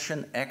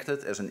repression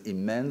acted as an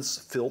immense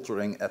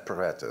filtering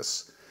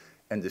apparatus,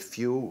 and the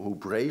few who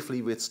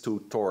bravely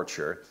withstood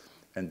torture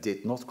and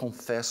did not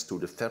confess to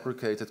the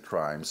fabricated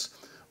crimes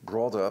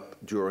brought up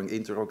during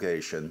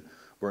interrogation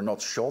were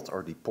not shot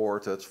or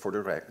deported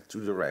to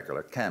the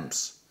regular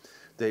camps.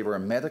 They were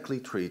medically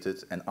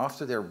treated, and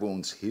after their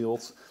wounds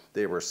healed,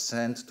 they were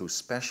sent to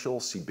special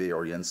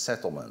Siberian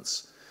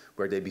settlements,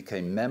 where they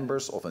became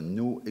members of a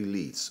new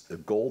elite, a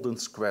golden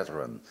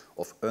squadron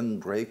of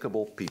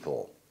unbreakable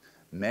people,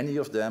 many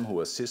of them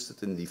who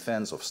assisted in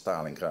defense of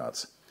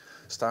Stalingrad.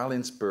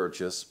 Stalin's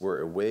purges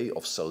were a way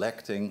of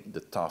selecting the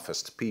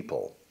toughest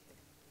people."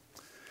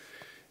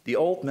 The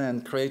old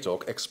man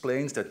Kretok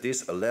explains that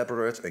this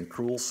elaborate and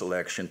cruel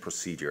selection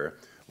procedure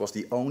was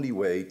the only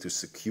way to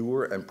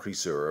secure and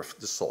preserve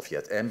the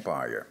Soviet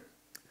Empire.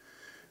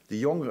 The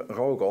young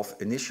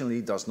Rogov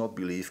initially does not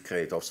believe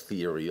Kretov's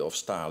theory of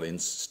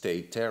Stalin's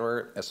state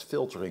terror as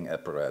filtering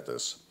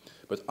apparatus,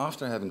 but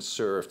after having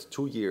served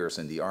 2 years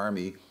in the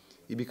army,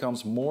 he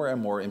becomes more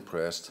and more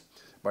impressed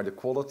by the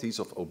qualities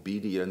of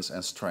obedience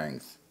and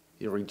strength.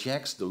 He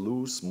rejects the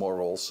loose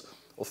morals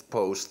of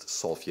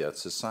post-Soviet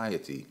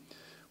society,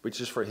 which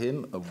is for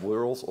him a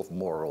world of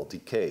moral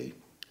decay.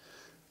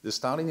 The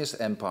Stalinist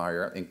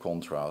empire, in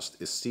contrast,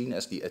 is seen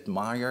as the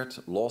admired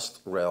lost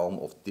realm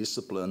of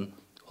discipline,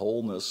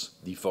 wholeness,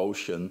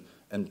 devotion,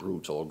 and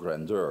brutal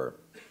grandeur.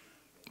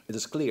 It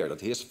is clear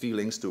that his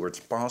feelings towards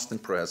past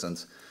and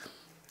present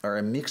are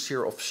a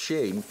mixture of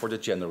shame for the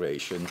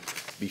generation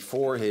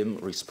before him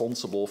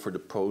responsible for the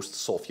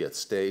post-Soviet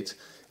state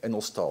and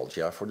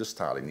nostalgia for the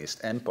Stalinist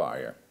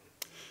empire.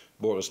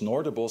 Boris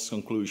Noorderbos's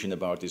conclusion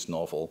about this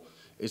novel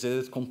is that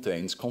it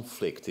contains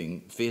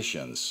conflicting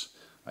visions.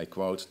 I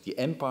quote, "The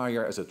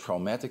empire as a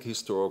traumatic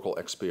historical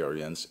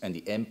experience and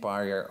the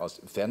empire as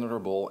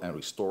venerable and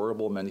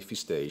restorable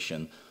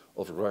manifestation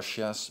of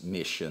Russia's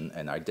mission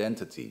and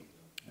identity."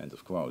 End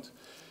of quote.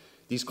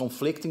 These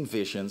conflicting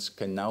visions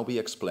can now be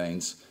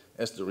explained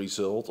as the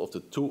result of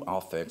the two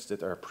affects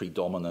that are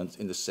predominant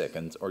in the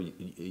second or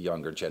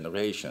younger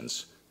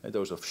generations,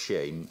 those of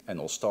shame and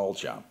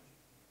nostalgia.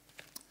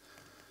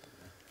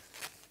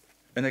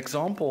 An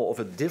example of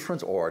a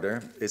different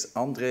order is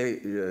Andrei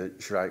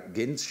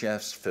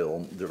Zhyagintchev's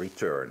film The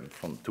Return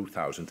from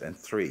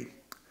 2003.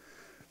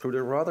 Through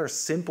the rather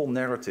simple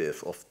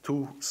narrative of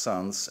two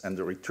sons and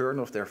the return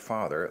of their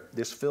father,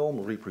 this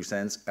film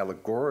represents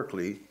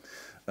allegorically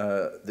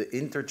the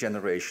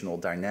intergenerational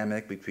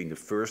dynamic between the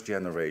first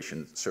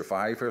generation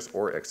survivors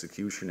or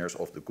executioners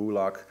of the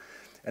Gulag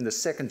and the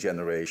second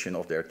generation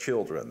of their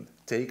children,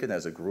 taken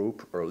as a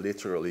group or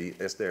literally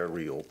as their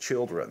real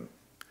children.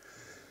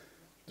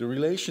 The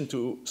relation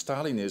to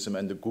Stalinism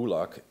and the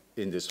Gulag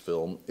in this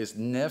film is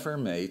never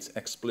made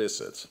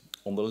explicit.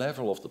 On the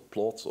level of the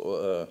plot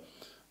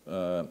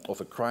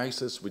of a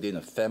crisis within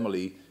a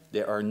family,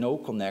 there are no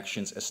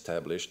connections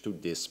established to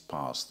this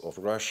past of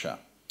Russia.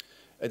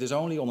 It is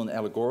only on an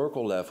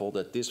allegorical level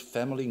that this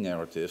family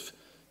narrative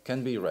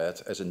can be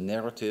read as a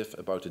narrative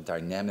about the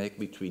dynamic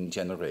between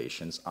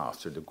generations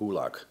after the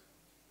Gulag.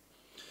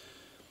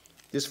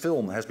 This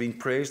film has been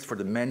praised for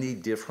the many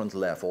different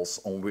levels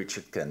on which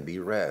it can be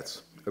read.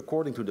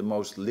 According to the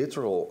most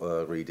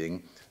literal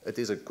reading, it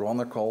is a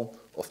chronicle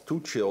of two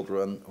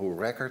children who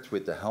record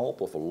with the help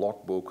of a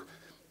logbook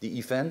the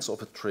events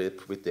of a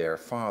trip with their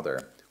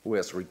father, who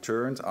has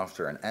returned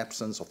after an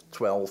absence of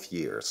 12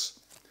 years.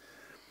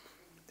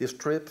 This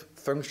trip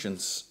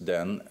functions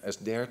then as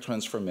their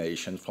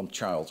transformation from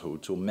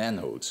childhood to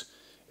manhood,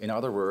 in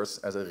other words,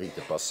 as a rite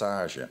de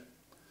passage.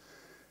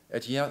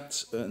 At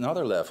yet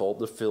another level,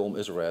 the film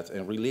is read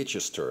in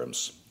religious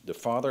terms. The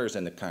father is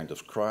in a kind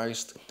of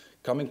Christ,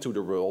 coming to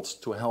the world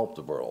to help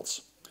the world.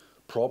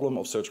 Problem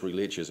of such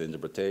religious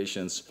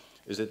interpretations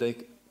is that they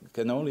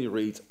can only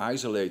read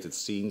isolated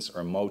scenes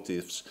or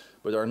motifs,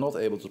 but are not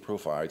able to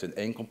provide an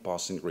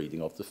encompassing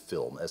reading of the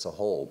film as a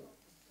whole.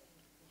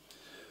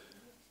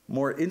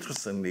 More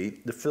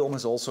interestingly, the film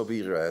has also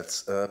been read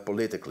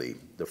politically.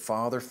 The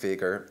father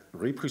figure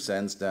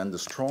represents then the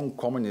strong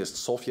communist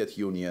Soviet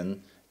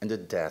Union and the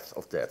death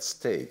of that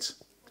state.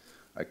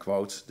 I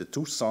quote, "The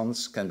two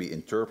sons can be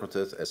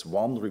interpreted as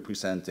one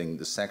representing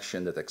the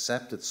section that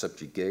accepted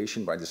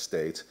subjugation by the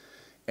state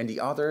and the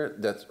other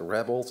that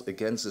rebelled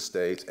against the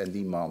state and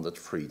demanded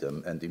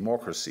freedom and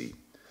democracy.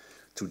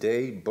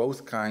 Today,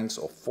 both kinds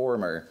of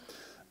former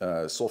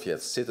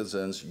Soviet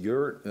citizens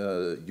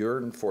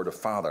yearn for the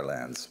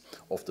fatherland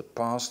of the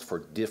past for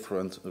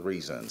different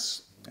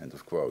reasons." End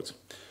of quote.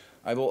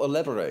 I will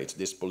elaborate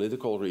this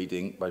political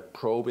reading by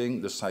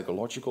probing the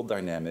psychological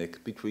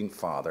dynamic between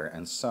father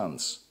and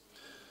sons.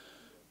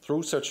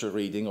 Through such a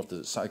reading of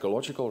the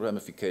psychological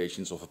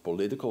ramifications of a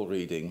political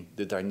reading,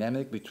 the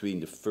dynamic between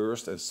the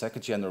first and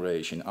second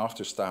generation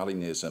after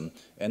Stalinism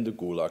and the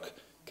Gulag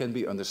can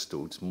be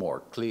understood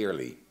more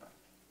clearly.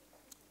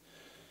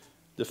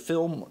 The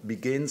film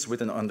begins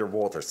with an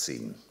underwater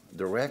scene.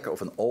 The wreck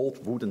of an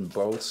old wooden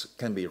boat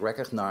can be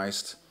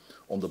recognized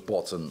on the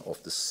bottom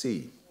of the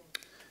sea.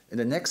 In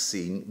the next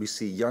scene, we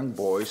see young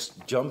boys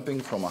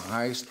jumping from a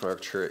high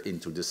structure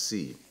into the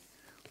sea.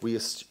 We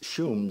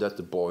assume that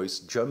the boys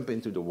jump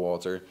into the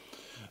water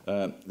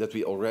that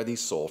we already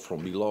saw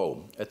from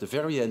below. At the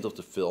very end of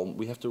the film,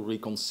 we have to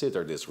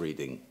reconsider this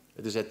reading.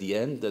 It is at the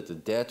end that the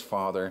dead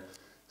father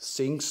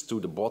sinks to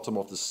the bottom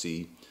of the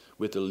sea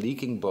with the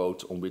leaking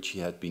boat on which he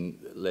had been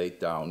laid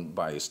down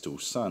by his two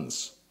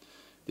sons.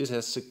 This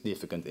has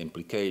significant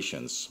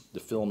implications.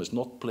 The film is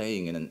not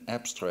playing in an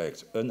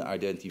abstract,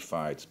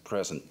 unidentified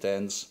present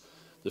tense.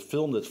 The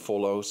film that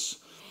follows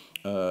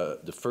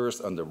the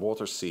first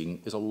underwater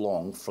scene is a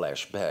long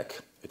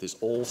flashback. It is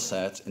all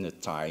set in a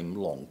time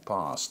long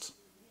past.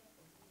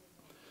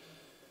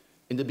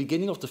 In the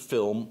beginning of the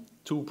film,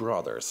 two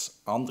brothers,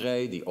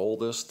 Andrei, the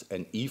oldest,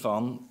 and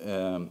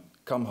Ivan,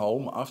 come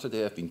home after they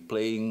have been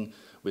playing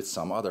with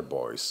some other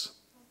boys.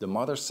 The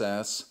mother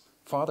says,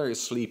 "Father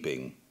is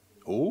sleeping."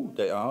 "Who?"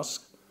 they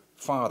ask.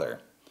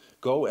 "Father."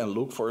 "Go and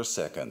look for a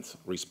second,"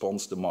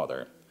 responds the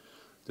mother.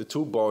 The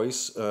two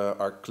boys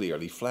are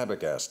clearly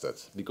flabbergasted,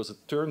 because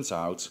it turns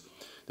out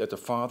that the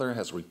father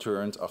has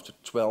returned after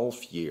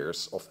 12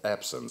 years of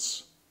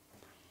absence.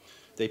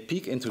 They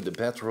peek into the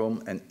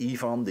bedroom, and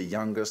Ivan, the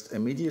youngest,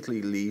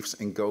 immediately leaves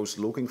and goes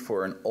looking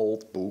for an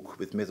old book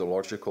with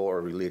mythological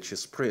or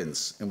religious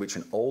prints, in which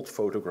an old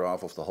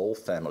photograph of the whole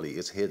family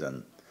is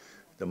hidden.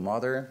 The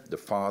mother, the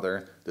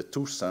father, the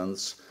two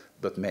sons,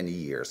 but many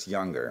years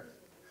younger.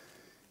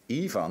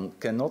 Ivan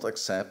cannot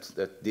accept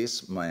that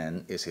this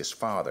man is his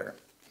father.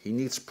 He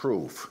needs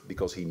proof,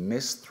 because he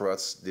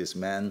mistrusts this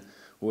man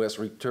who has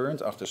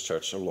returned after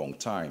such a long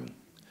time.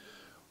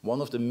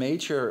 One of the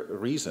major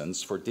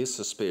reasons for this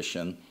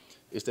suspicion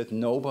is that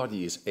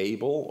nobody is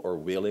able or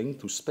willing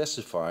to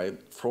specify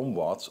from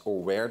what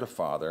or where the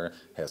father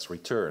has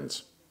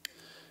returned.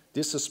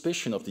 This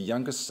suspicion of the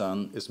youngest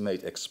son is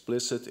made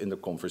explicit in the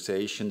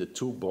conversation the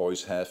two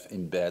boys have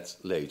in bed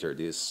later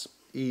this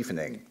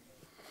evening.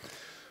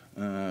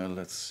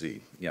 Let's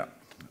see, yeah.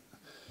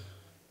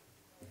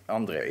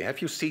 "Andrei,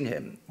 have you seen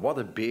him? What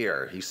a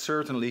bear. He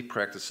certainly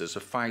practices a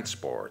fight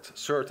sport,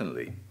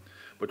 certainly.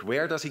 But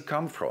where does he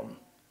come from?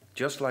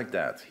 Just like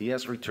that, he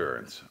has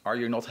returned. Are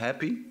you not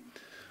happy?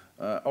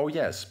 Oh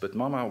yes, but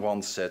Mama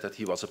once said that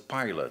he was a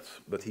pilot,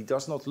 but he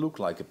does not look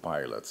like a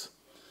pilot.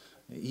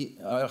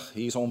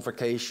 He's on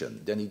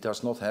vacation, then he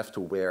does not have to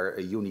wear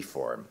a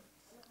uniform."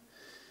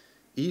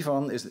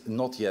 Ivan is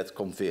not yet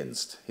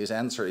convinced. His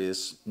answer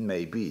is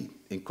maybe,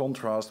 in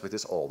contrast with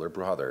his older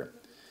brother.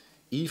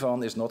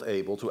 Ivan is not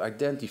able to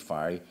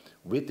identify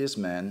with this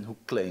man who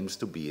claims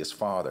to be his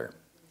father.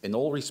 In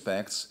all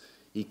respects,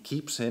 he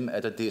keeps him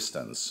at a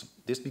distance.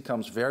 This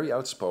becomes very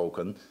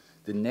outspoken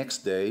the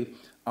next day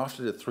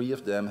after the three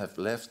of them have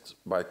left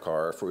by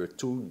car for a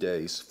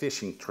 2-day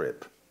fishing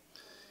trip.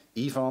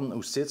 Ivan,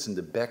 who sits in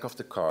the back of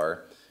the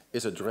car,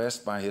 is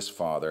addressed by his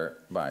father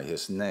by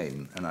his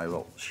name. And I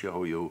will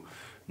show you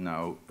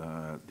now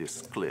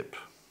this clip.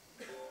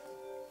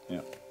 Yeah.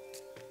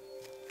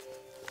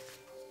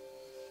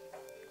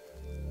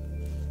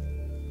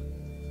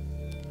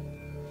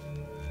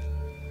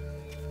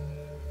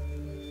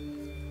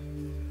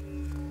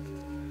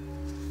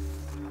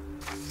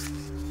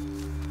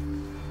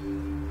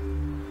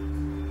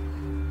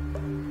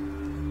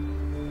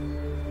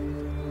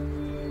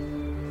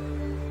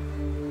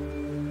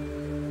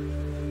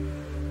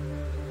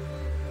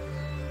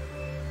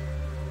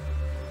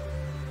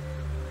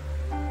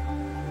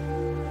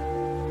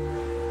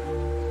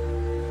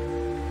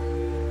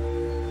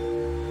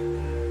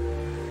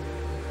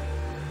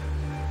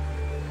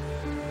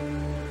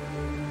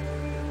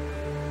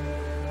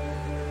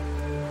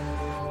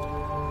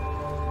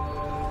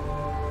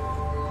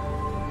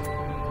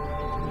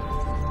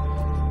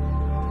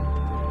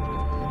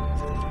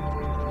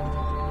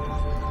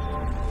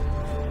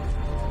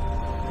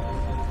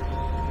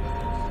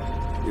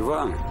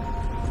 Иван.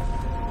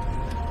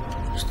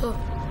 Что?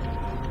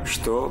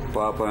 Что,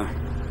 папа?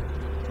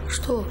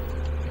 Что?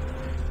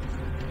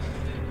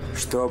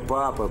 Что,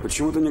 папа?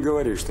 Почему ты не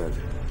говоришь так?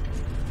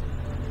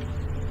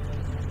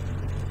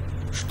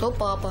 Что,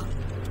 папа?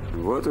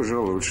 Вот уже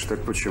лучше.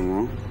 Так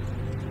почему?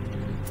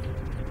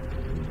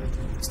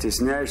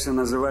 Стесняешься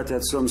называть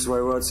отцом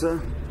своего отца?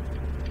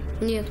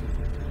 Нет,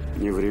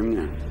 Не ври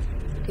мне.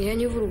 я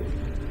не вру.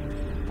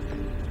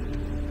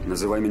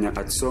 Называй меня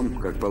отцом,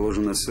 как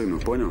положено сыну,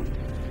 понял?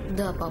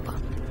 Да, папа.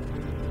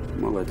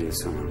 Молодец,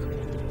 сынок.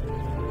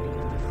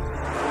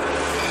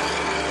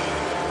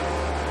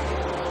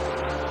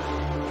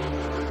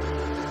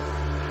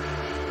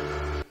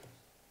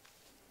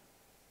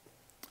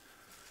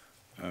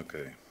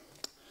 Okay.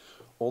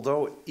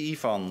 Although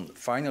Ivan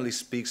finally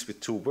speaks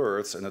with 2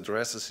 words and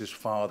addresses his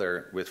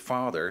father with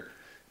father,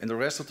 in the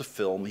rest of the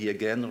film he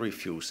again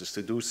refuses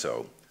to do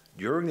so.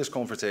 During this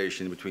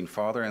conversation between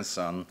father and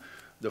son,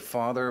 the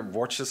father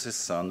watches his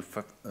son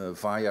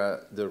via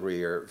the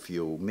rear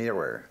view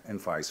mirror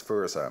and vice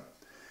versa.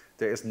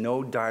 There is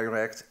no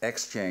direct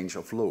exchange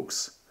of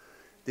looks.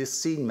 This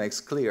scene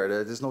makes clear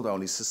that it is not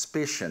only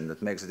suspicion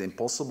that makes it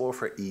impossible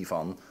for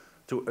Ivan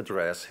to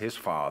address his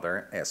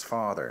father as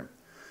father.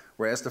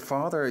 Whereas the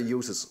father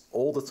uses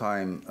all the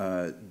time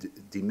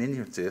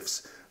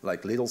diminutives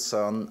like little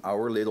son,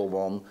 our little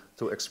one,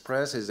 to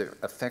express his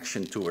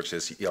affection towards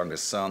his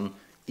youngest son,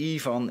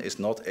 Ivan is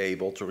not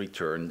able to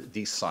return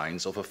these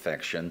signs of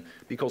affection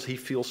because he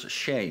feels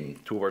shame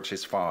towards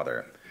his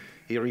father.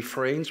 He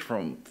refrains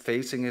from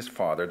facing his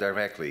father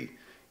directly.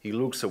 He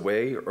looks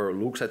away or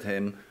looks at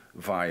him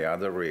via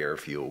the rear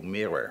view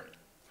mirror.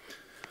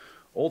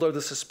 Although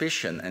the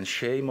suspicion and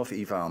shame of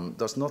Ivan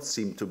does not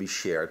seem to be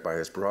shared by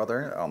his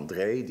brother,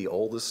 Andrei, the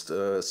oldest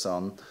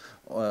son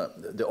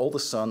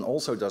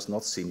also does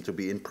not seem to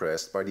be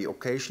impressed by the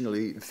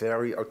occasionally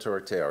very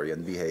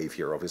authoritarian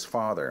behavior of his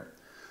father.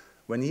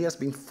 When he has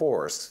been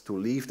forced to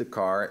leave the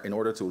car in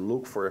order to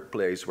look for a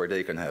place where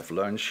they can have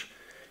lunch,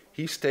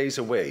 he stays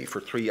away for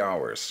 3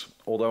 hours.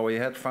 Although he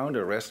had found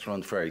a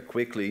restaurant very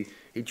quickly,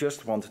 he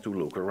just wanted to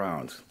look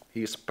around.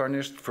 He is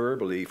punished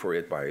verbally for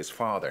it by his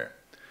father.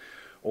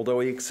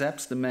 Although he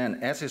accepts the man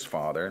as his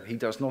father, he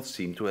does not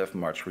seem to have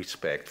much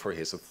respect for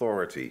his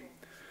authority.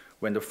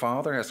 When the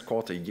father has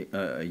caught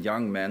a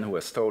young man who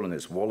has stolen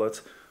his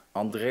wallet,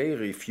 Andrei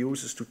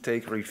refuses to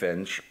take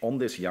revenge on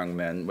this young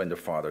man when the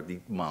father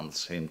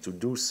demands him to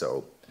do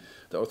so.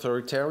 The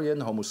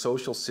authoritarian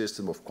homosocial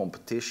system of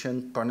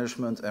competition,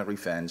 punishment, and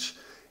revenge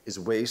is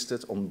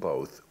wasted on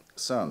both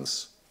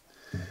sons.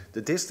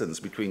 The distance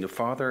between the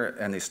father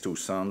and his 2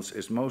 sons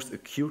is most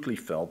acutely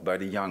felt by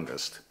the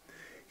youngest.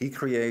 He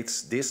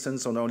creates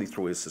distance not only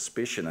through his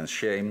suspicion and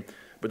shame,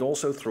 but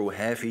also through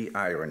heavy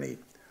irony.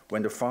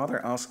 When the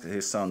father asks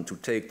his son to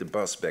take the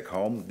bus back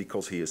home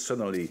because he has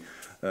suddenly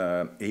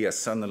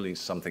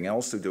something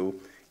else to do,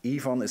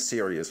 Ivan is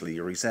seriously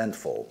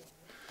resentful.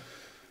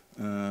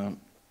 But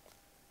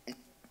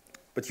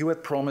you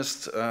had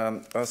promised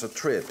us a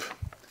trip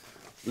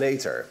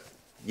later.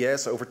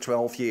 Yes, over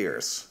 12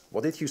 years.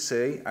 What did you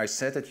say? I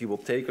said that you will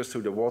take us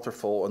to the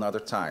waterfall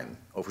another time,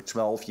 over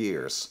 12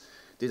 years.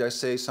 Did I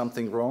say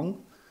something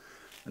wrong?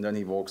 And then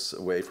he walks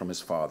away from his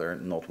father,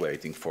 not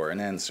waiting for an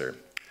answer.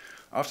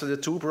 After the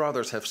 2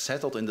 brothers have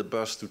settled in the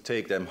bus to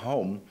take them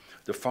home,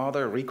 the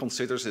father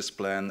reconsiders his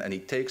plan and he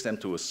takes them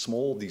to a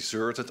small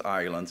deserted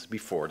island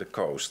before the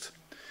coast.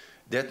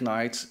 That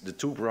night, the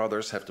 2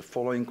 brothers have the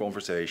following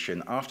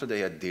conversation after they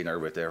had dinner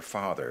with their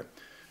father.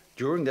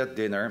 During that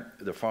dinner,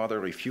 the father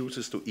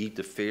refuses to eat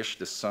the fish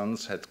the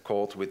sons had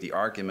caught with the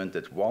argument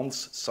that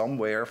once,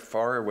 somewhere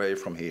far away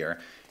from here,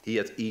 he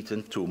had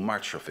eaten too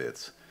much of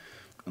it.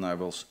 And I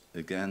will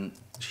again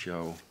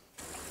show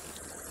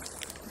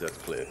that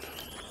clip.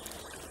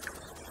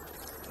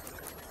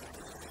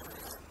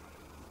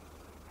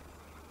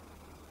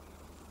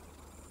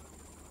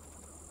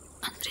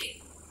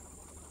 Андрей.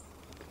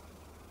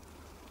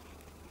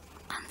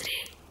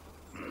 Андрей.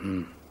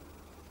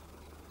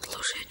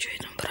 Слушай, а что я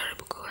там про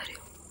рыбу говорил?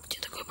 Где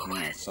такое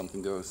бывает?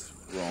 Something goes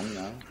wrong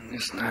now. Не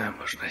знаю,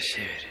 может, на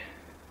севере.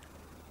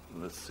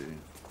 Let's see.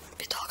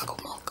 Видал, как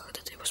умолк,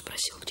 когда ты его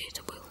спросил, где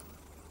это было?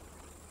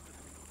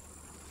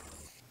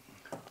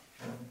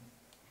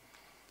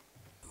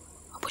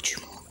 А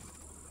почему?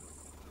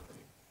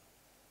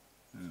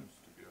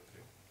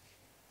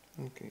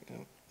 Okay,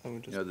 I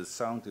would just. Yeah, the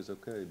sound is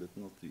okay, but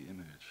not the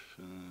image.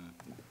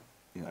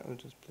 Yeah. I would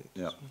just play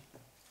Yeah. this one.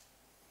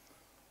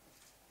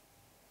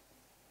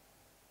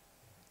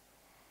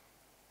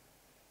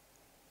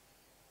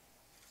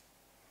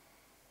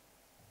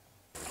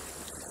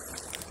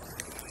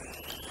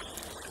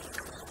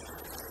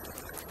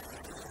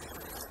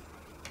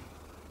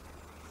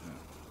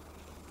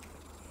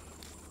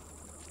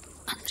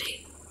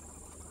 Андрей.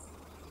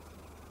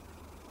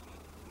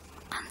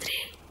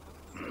 Андрей.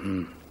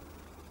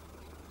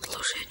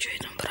 Слушай, а что я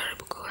там про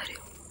рыбу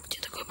говорил? Где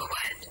такое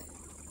бывает?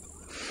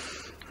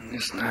 Не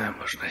знаю,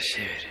 может, на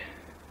севере.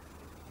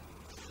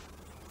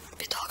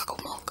 Видал, как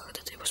умолк,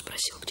 когда ты его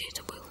спросил, где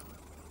это было?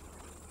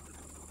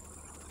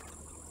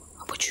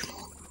 А почему?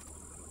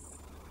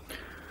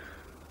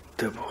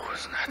 Да бог его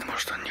знает,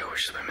 может, он не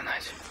хочет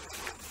вспоминать.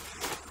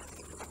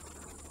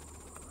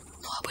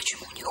 Ну а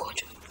почему не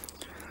хочет?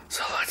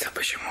 Салат, а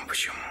почему?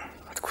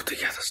 Откуда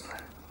я-то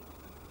знаю?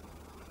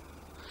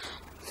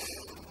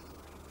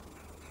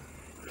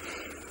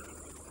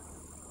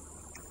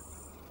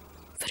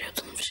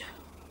 Врет он все.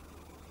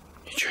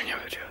 Ничего не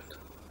врет.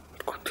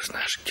 Откуда ты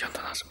знаешь, где он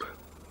до нас был?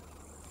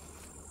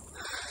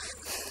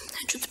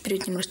 А что ты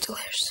перед ним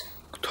расстилаешься?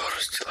 Кто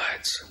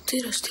расстилается? Ты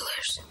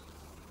расстилаешься.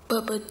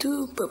 Папа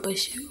ту, папа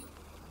сю.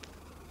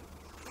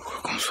 Ну,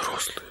 как он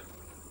взрослый.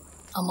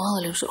 А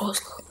мало ли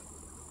взрослых.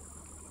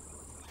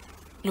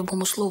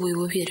 Любому слову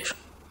его веришь.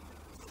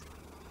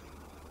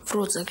 В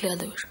рот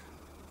заглядываешь.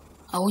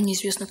 А он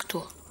неизвестно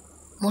кто.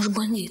 Может,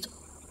 бандит.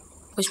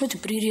 Возьмет и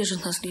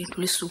прирежет нас где-нибудь в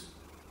лесу.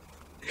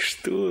 И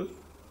что?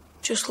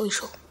 Че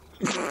слышал?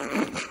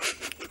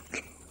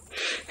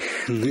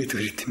 Ну и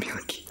дурень ты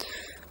мелкий.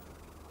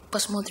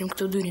 Посмотрим,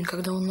 кто дурень,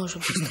 когда он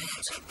ножом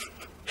достанется.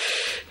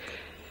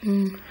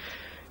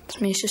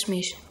 Смейся,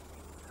 смейся.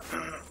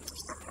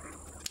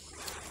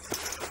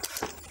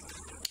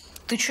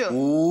 Ты чё?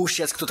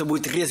 Сейчас кто-то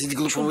будет резать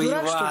глупого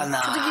Дурак, что ли?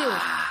 Ивана. Что ты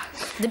делаешь?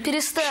 Да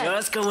перестань.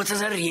 Сейчас кого-то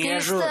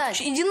зарежут.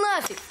 Перестань. Иди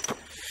нафиг.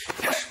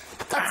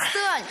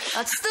 Отстань.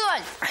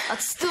 Отстань.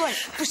 Отстань.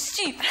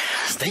 Пусти.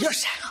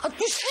 Сдаешься?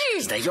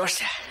 Отпусти.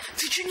 Сдаешься?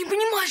 Ты что, не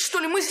понимаешь, что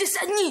ли? Мы здесь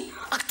одни.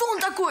 А кто он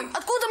такой?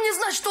 Откуда мне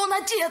знать, что он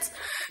отец?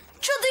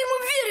 Чё ты ему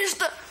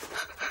веришь-то?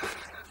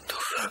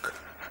 Дурак.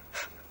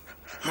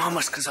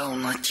 Мама сказала,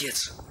 он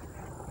отец.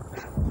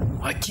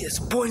 Отец,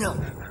 понял?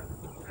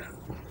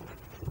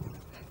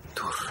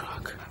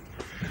 Дурак.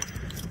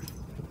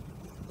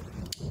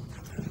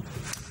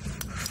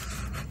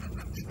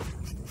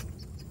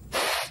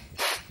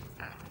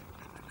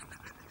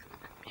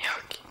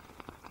 Мелкий.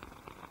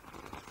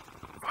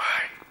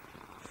 Вань.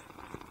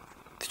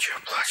 Ты чего,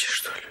 плачешь,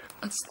 что ли?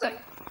 Отстань.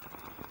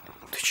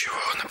 Ты чего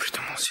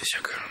напридумал здесь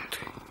всякой ерунды?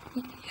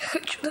 Я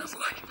хочу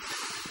домой.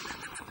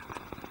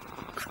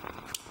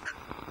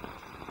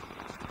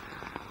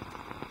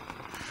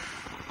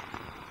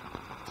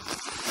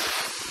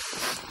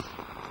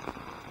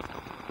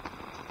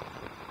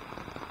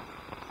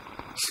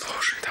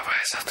 Слушай,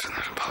 давай завтра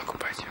на рыбалку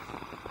пойдем.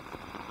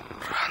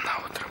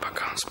 Рано утро,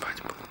 пока он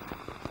спать будет.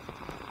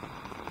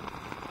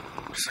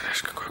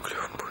 Представляешь, какой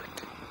клев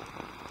будет?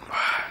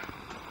 Ва.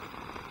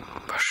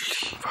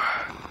 Пошли,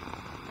 Ва.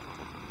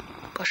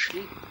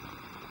 Пошли.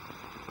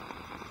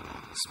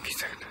 Спи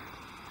тогда.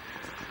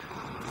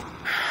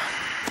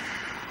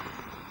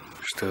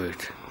 Что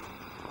это?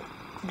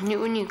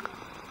 Дневник.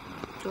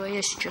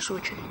 Твоя сейчас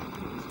очередь.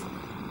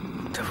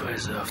 Давай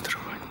завтра,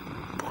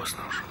 Вань.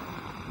 Поздно уже.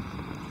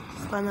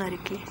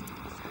 Фонарик есть.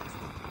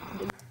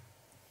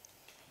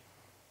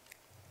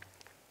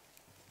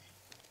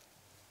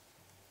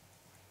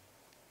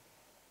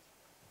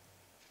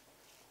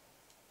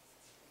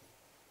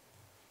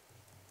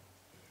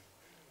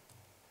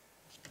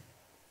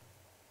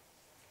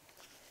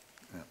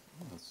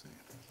 Let's see.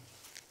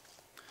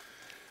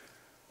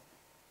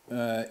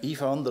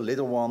 Ivan, the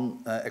little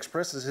one,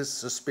 expresses his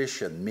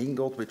suspicion,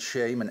 mingled with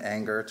shame and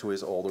anger, to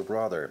his older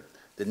brother.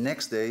 The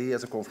next day, he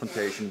has a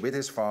confrontation with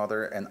his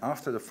father, and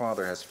after the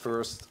father has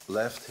first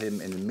left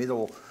him in the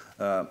middle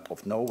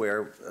of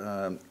nowhere,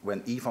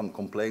 when Ivan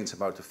complains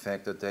about the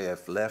fact that they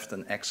have left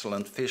an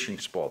excellent fishing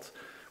spot.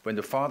 When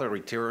the father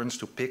returns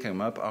to pick him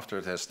up after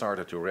it has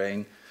started to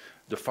rain,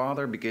 the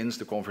father begins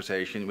the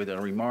conversation with a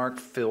remark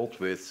filled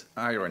with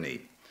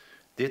irony.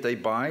 Did they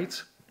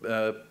bite?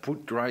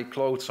 Put dry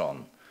clothes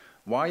on.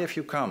 Why have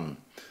you come?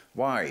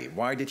 Why?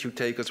 Why did you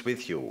take us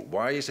with you?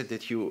 Why is it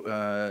that you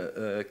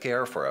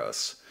care for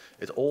us?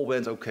 It all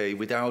went okay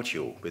without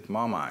you, with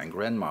Mama and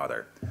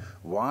Grandmother.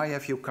 Why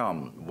have you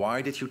come?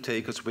 Why did you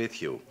take us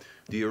with you?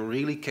 Do you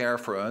really care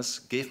for us?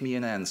 Give me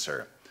an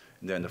answer.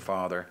 And then the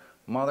father,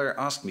 Mother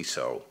asked me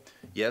so.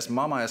 Yes,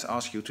 Mama has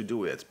asked you to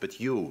do it, but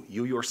you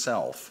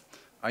yourself.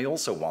 I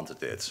also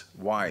wanted it.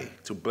 Why?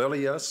 To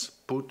bully us,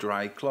 put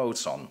dry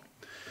clothes on.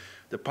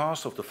 The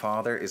past of the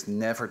father is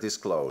never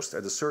disclosed.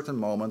 At a certain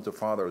moment, the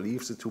father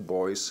leaves the two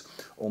boys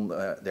on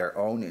their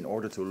own in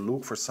order to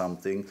look for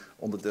something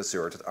on the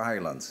deserted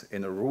island.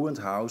 In a ruined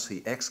house,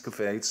 he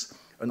excavates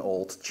an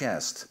old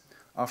chest.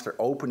 After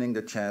opening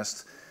the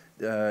chest,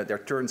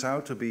 there turns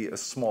out to be a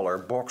smaller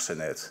box in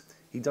it.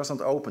 He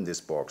doesn't open this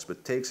box,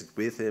 but takes it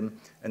with him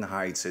and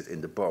hides it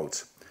in the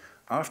boat.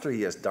 After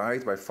he has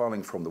died by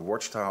falling from the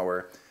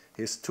watchtower,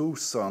 his two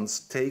sons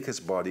take his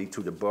body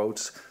to the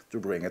boat to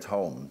bring it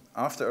home.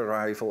 After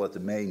arrival at the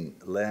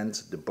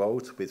mainland, the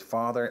boat with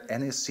father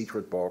and his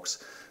secret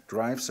box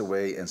drives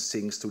away and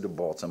sinks to the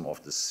bottom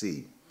of the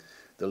sea.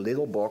 The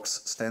little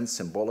box stands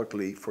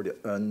symbolically for the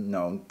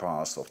unknown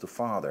past of the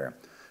father,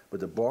 but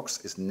the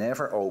box is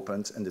never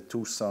opened and the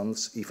two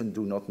sons even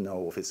do not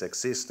know of its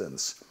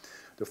existence.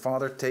 The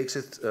father takes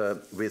it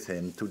with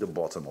him to the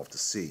bottom of the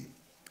sea.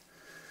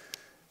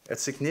 At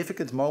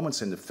significant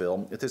moments in the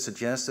film, it is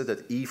suggested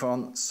that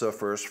Ivan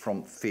suffers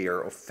from fear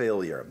of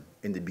failure.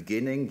 In the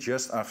beginning,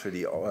 just after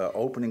the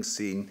opening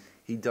scene,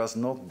 he does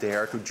not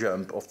dare to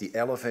jump off the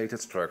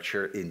elevated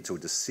structure into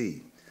the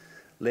sea.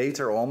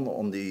 Later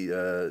on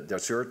the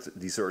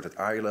deserted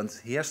island,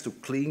 he has to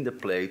clean the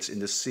plates in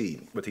the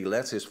sea, but he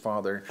lets his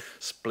father's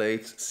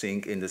plate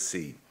sink in the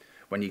sea.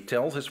 When he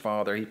tells his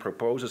father, he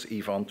proposes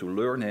Ivan to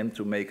learn him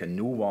to make a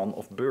new one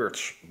of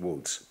birch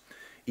wood.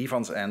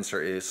 Ivan's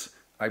answer is,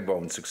 I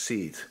won't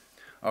succeed.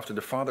 After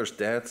the father's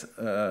death,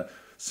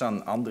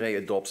 son Andrei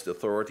adopts the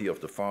authority of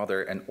the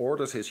father and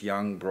orders his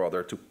young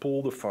brother to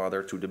pull the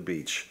father to the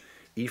beach.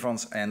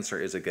 Ivan's answer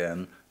is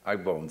again, I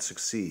won't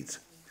succeed.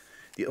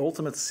 The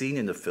ultimate scene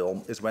in the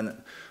film is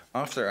when,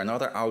 after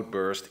another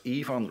outburst,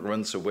 Ivan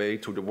runs away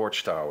to the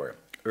watchtower.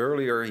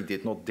 Earlier, he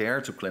did not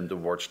dare to climb the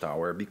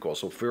watchtower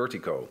because of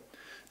vertigo,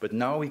 but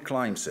now he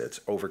climbs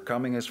it,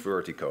 overcoming his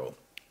vertigo.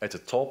 At the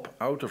top,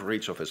 out of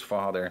reach of his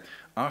father,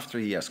 after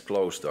he has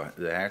closed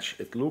the hatch,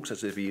 it looks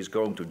as if he is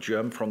going to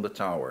jump from the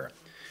tower.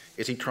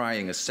 Is he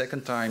trying a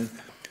second time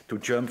to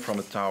jump from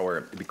the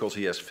tower because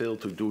he has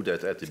failed to do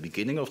that at the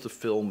beginning of the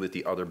film with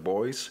the other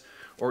boys?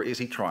 Or is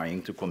he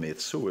trying to commit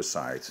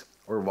suicide?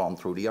 Or one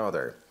through the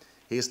other?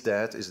 His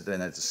death is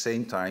then at the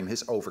same time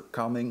his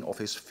overcoming of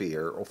his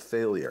fear of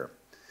failure.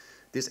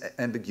 This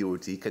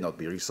ambiguity cannot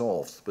be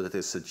resolved, but it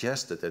is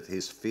suggested that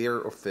his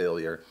fear of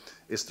failure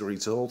is the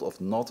result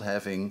of not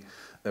having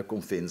a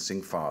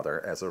convincing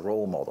father as a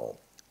role model.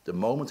 The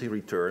moment he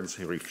returns,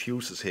 he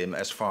refuses him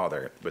as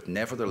father, but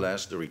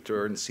nevertheless the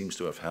return seems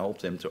to have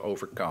helped him to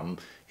overcome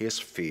his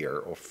fear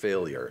of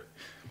failure.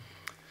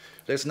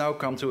 Let's now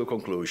come to a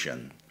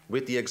conclusion.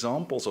 With the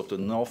examples of the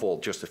novel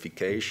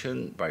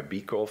Justification by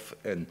Bykov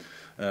and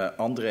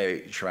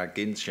Andrei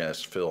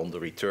Zhaginshev's film The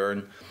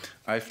Return,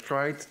 I've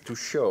tried to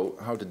show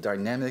how the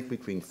dynamic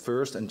between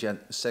first and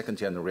second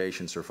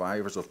generation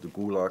survivors of the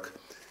Gulag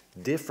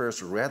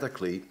differs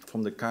radically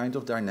from the kind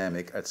of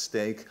dynamic at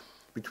stake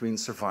between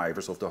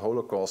survivors of the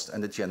Holocaust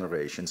and the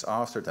generations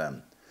after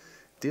them.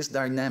 This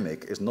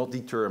dynamic is not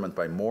determined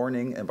by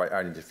mourning and by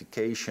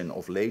identification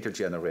of later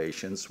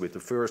generations with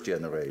the first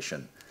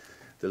generation.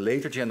 The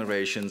later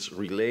generations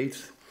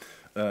relate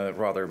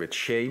rather with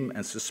shame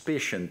and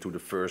suspicion to the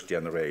first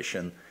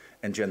generation,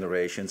 and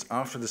generations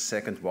after the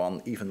second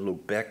one even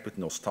look back with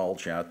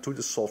nostalgia to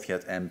the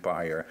Soviet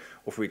Empire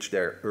of which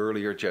their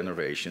earlier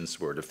generations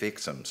were the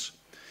victims.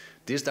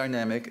 This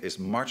dynamic is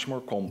much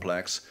more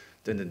complex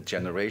than the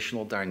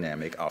generational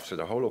dynamic after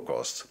the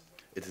Holocaust.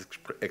 It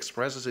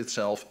expresses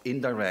itself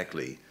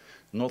indirectly,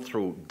 not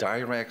through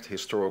direct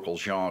historical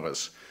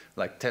genres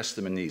like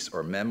testimonies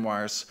or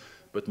memoirs,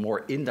 but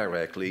more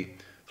indirectly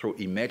through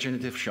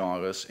imaginative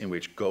genres in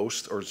which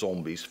ghosts or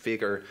zombies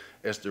figure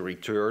as the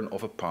return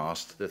of a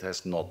past that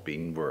has not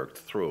been worked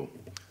through.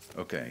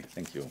 Okay,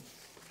 thank you.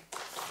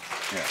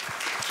 Yeah.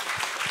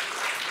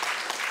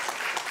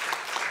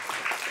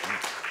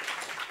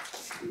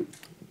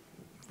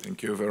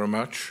 Thank you very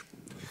much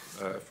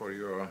for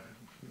your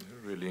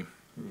really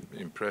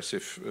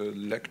impressive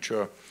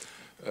lecture.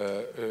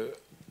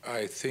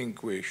 I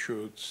think we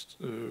should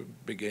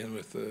begin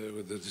with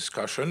the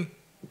discussion.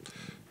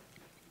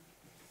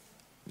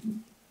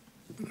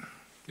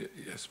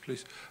 Yes,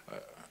 please.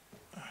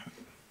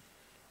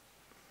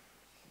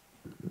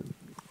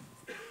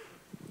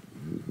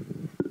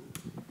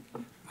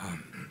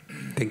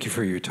 Thank you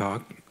for your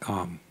talk.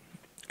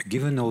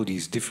 Given all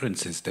these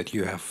differences that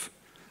you have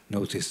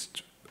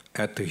noticed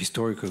at the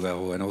historical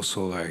level, and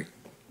also like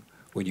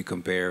when you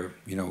compare,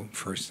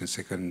 first and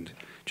second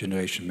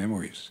generation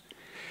memories,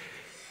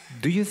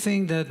 do you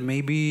think that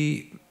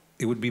maybe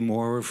it would be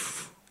more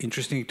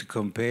interesting to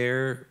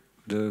compare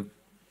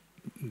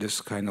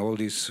all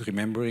this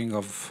remembering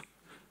of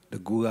the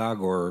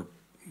Gulag, or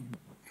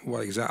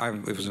what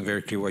exactly? It wasn't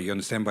very clear what you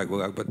understand by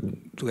Gulag, but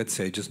let's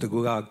say, just the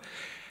Gulag,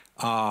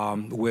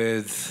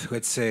 with,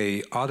 let's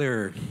say,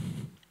 other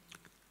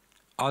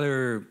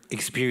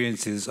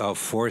experiences of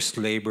forced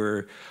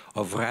labor,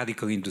 of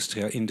radical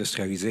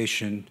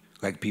industrialization,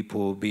 like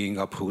people being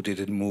uprooted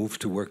and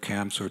moved to work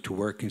camps or to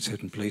work in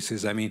certain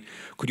places. I mean,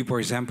 could you, for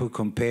example,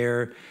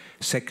 compare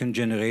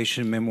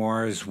second-generation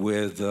memoirs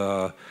with,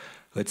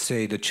 let's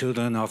say, the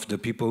children of the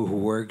people who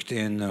worked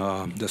in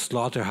the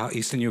slaughterhouse,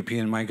 Eastern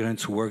European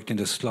migrants who worked in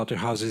the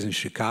slaughterhouses in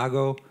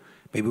Chicago?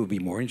 Maybe it would be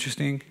more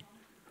interesting.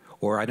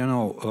 Or, I don't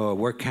know,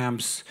 work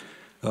camps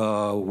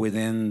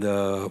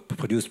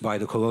produced by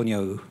the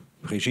colonial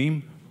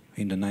regime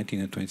in the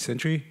 19th and 20th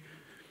century?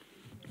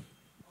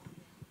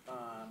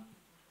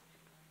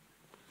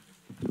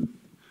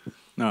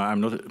 No,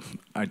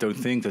 I don't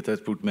think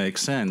that would make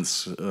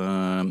sense.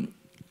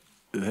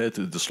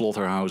 The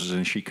slaughterhouses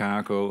in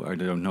Chicago, I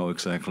don't know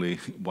exactly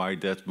why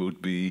that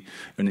would be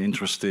an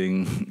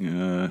interesting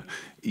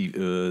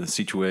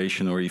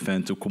situation or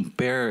event to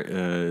compare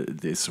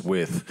this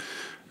with.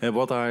 And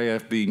what I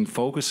have been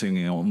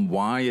focusing on,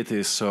 why it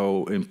is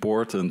so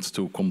important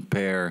to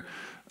compare,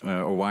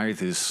 or why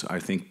it is, I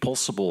think,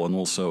 possible and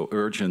also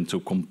urgent to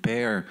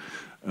compare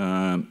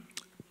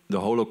the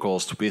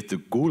Holocaust with the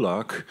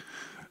Gulag,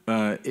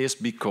 is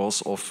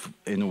because of,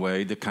 in a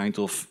way, the kind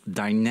of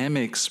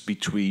dynamics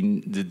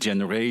between the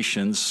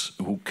generations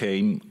who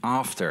came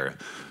after.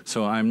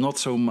 So I'm not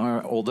so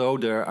much, although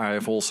I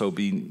have also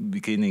been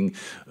beginning,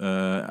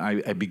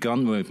 I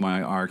began with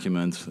my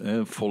argument,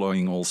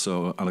 following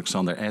also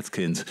Alexander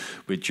Atkins,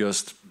 with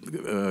just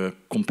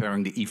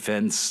comparing the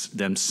events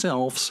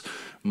themselves.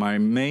 My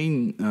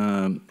main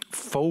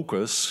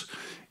focus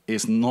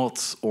is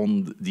not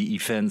on the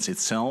events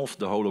itself,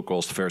 the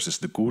Holocaust versus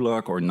the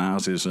Gulag, or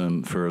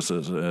Nazism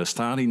versus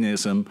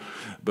Stalinism,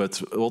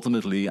 but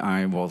ultimately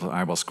what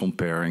I was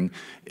comparing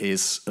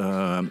is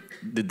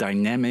the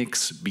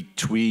dynamics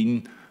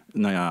between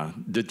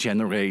the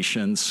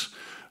generations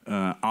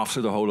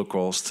after the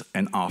Holocaust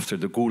and after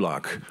the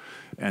Gulag.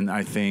 And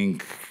I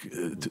think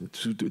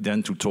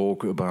to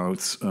talk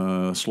about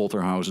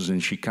slaughterhouses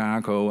in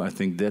Chicago, I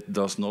think that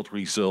does not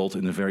result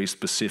in a very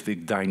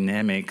specific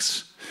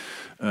dynamics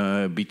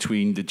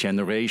between the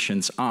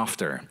generations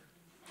after.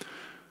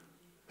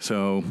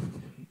 So,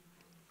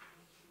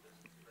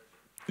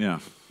 yeah.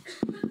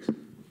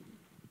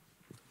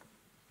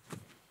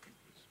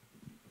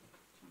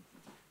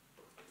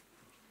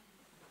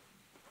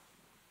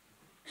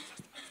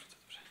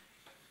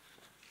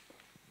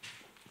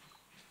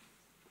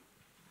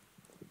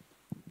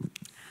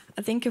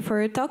 Thank you for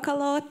your talk a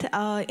lot.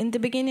 In the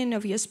beginning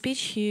of your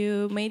speech,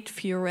 you made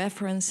few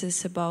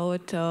references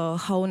about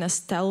how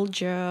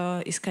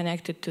nostalgia is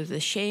connected to the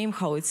shame,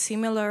 how it's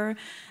similar.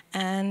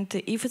 And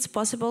if it's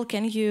possible,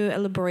 can you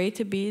elaborate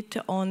a bit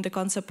on the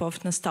concept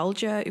of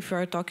nostalgia if we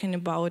are talking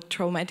about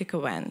traumatic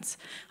events?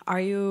 Do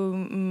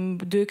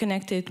you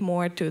connect it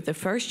more to the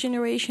first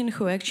generation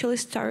who actually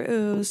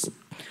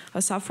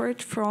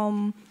suffered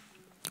from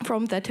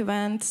that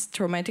event,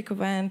 traumatic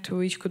event,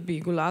 which could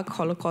be Gulag,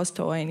 Holocaust,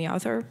 or any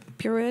other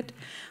period,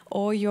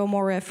 or you're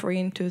more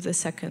referring to the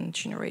second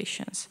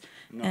generations?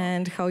 No.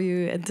 And how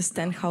you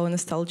understand how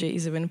nostalgia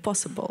is even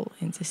possible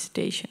in this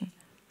situation?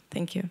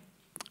 Thank you.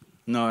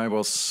 No, I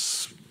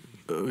was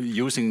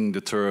using the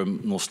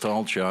term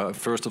nostalgia,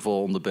 first of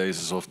all, on the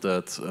basis of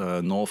that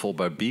novel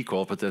by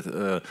Bykov, but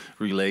that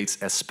relates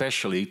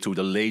especially to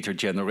the later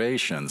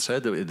generations,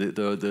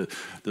 the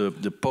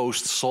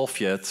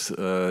post-Soviet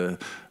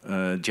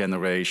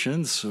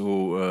generations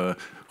who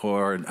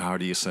are, how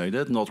do you say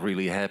that, not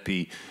really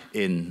happy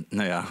to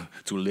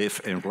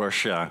live in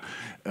Russia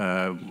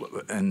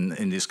and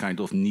in this kind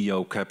of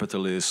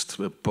neo-capitalist,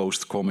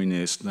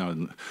 post-communist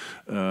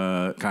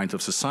kind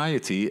of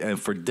society. And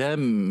for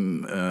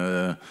them,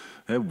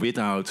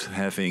 without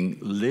having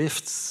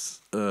lived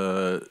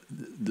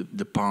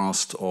the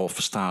past of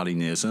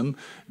Stalinism,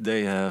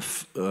 they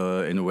have,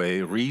 in a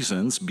way,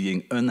 reasons,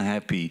 being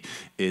unhappy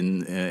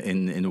in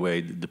a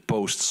way, the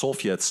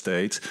post-Soviet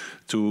state,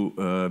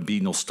 to be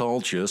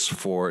nostalgic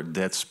for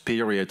that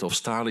period of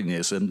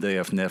Stalinism they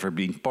have never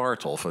been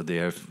part of.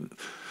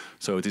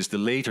 So it is the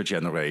later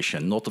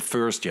generation, not the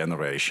first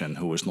generation,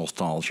 who is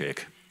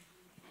nostalgic.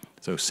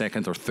 So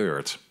second or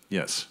third,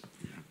 yes.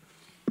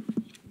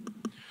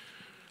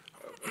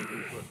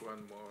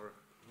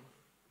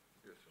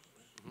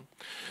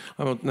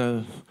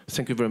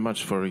 Thank you very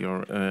much for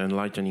your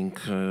enlightening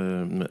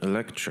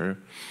lecture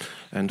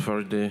and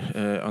for the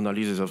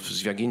analysis of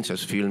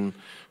Zwiagince's film,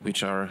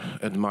 which are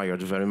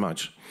admired very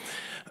much.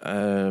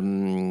 But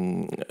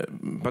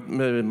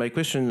my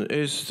question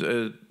is,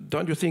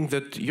 don't you think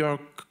that your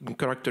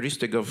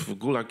characteristic of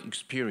Gulag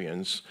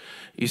experience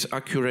is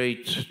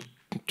accurate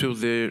to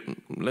the,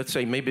 let's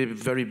say, maybe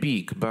very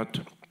big, but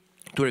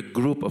to a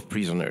group of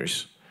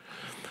prisoners?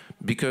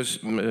 Because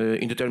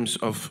in the terms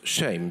of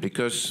shame,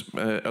 because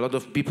a lot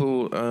of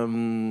people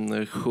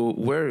who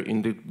were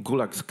in the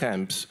Gulag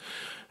camps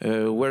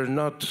were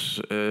not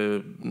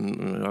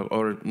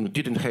or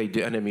didn't hate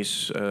the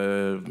enemies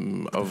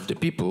of the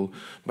people,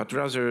 but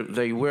rather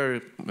they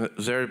were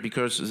there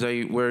because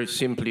they were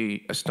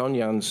simply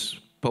Estonians,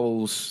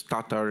 Poles,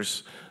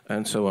 Tatars,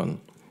 and so on.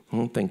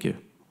 Thank you.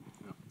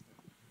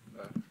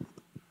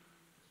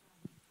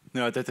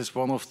 No, that is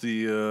one of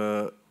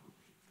the,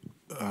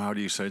 how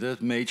do you say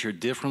that, major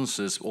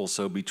differences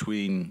also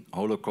between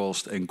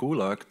Holocaust and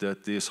Gulag,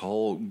 that this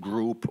whole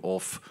group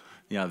of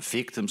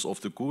victims of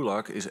the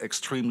Gulag is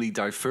extremely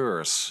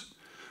diverse.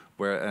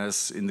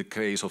 Whereas in the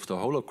case of the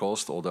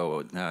Holocaust,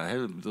 although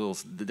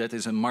that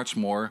is a much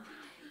more,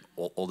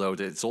 although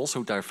it's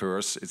also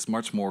diverse, it's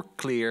much more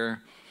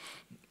clear,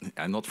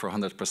 and not for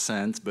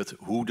 100%, but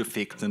who the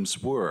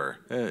victims were.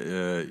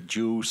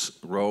 Jews,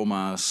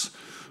 Romas,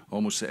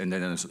 and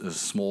then a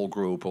small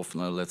group of,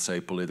 let's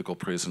say, political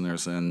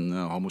prisoners and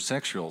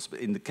homosexuals. But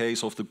in the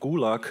case of the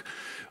Gulag,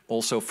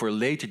 also for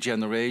later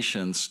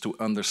generations to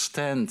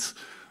understand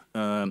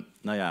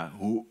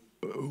who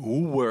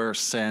were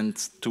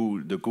sent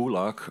to the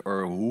Gulag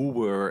or who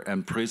were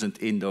imprisoned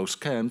in those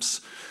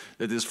camps,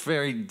 that is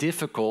very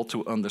difficult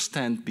to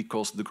understand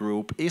because the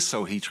group is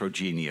so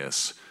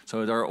heterogeneous.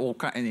 So there are all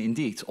kinds, and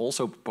indeed,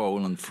 also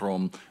Poland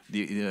from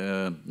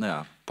the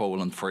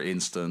Poland, for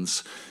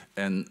instance,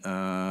 and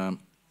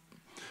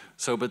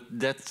so. But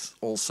that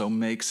also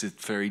makes it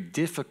very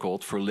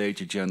difficult for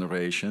later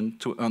generation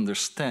to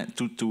understand,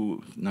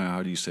 to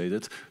how do you say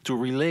that, to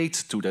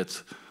relate to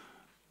that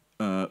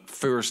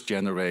first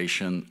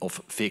generation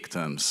of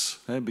victims,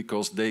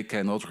 because they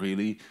cannot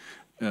really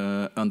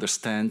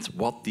understand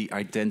what the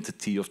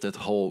identity of that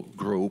whole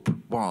group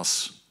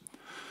was.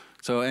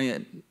 So,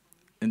 and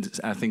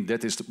I think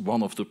that is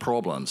one of the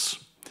problems.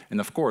 And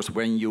of course,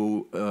 when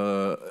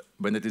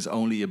it is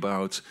only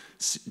about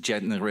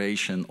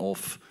generation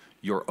of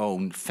your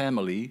own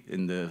family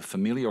in the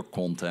familiar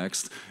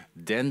context,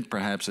 then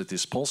perhaps it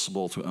is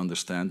possible to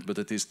understand. But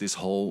it is this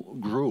whole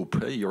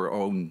group, your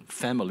own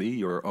family,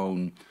 your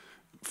own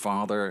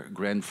father,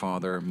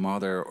 grandfather,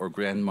 mother, or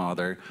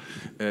grandmother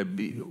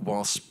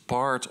was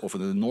part of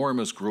an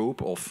enormous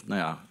group of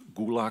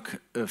Gulag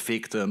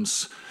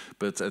victims,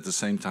 but at the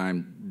same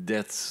time,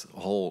 that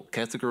whole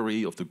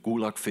category of the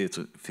Gulag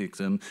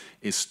victim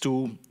is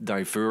too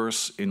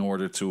diverse in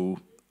order to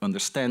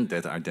understand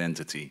that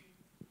identity.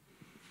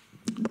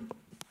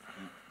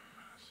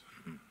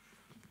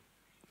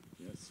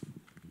 Yes.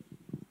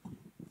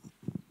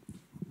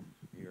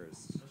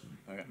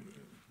 Okay.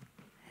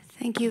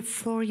 Thank you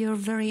for your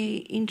very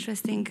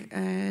interesting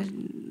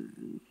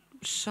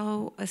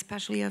show,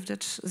 especially of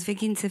that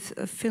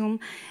Zwiegintzy film.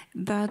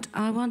 But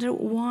I wonder,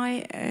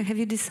 why have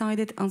you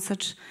decided on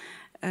such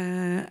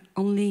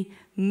only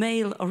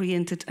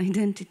male-oriented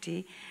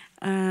identity?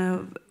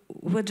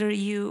 Whether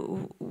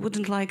you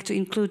wouldn't like to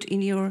include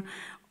in your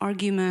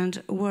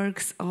argument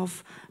works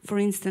of, for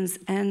instance,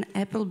 Anne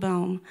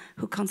Applebaum,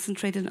 who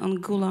concentrated on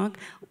Gulag,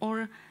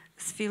 or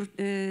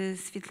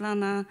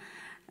Svetlana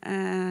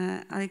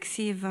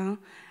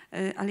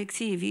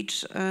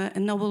Alexievich, a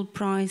Nobel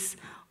Prize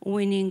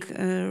winning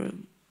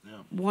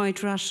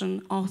white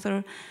Russian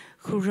author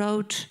who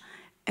wrote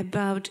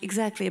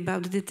exactly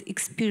about that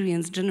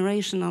experience,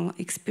 generational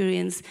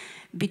experience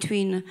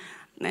between,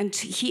 and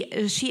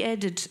she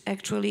added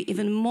actually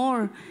even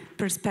more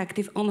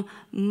perspective on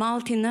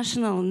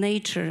multinational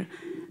nature,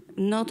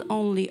 not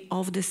only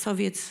of the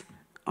Soviet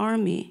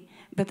army,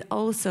 but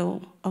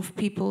also of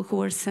people who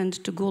were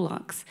sent to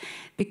gulags,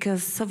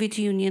 because Soviet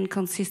Union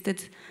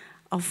consisted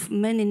of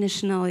many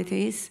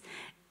nationalities,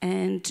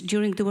 and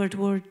during the World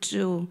War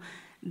II,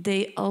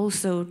 they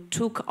also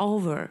took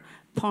over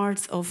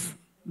parts of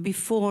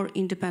before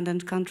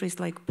independent countries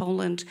like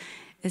Poland,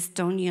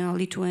 Estonia,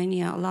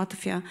 Lithuania,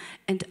 Latvia,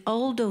 and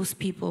all those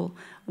people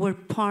were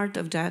part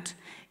of that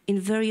in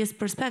various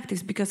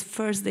perspectives, because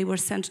first they were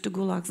sent to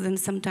gulags, then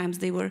sometimes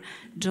they were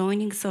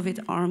joining Soviet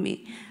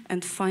army,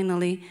 and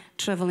finally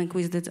traveling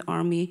with that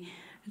army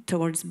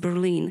towards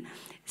Berlin.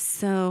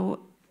 So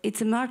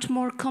it's a much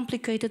more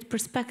complicated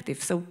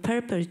perspective. So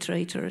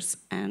perpetrators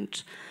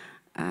and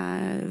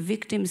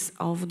victims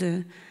of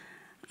the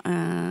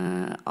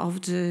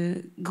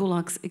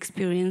Gulag's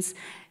experience,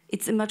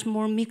 it's a much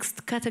more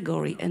mixed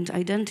category and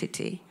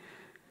identity.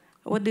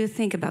 What do you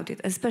think about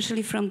it,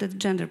 especially from the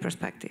gender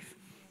perspective?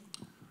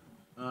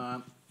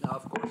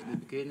 Of course,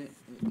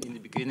 in the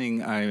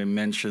beginning I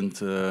mentioned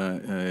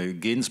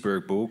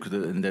Ginsberg book,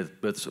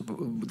 but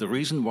the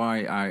reason why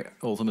I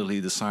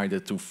ultimately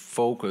decided to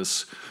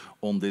focus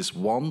on this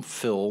one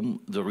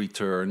film, The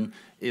Return,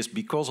 is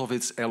because of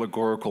its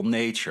allegorical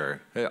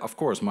nature. Of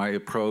course, my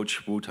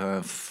approach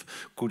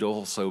could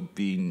also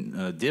be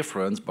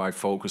different by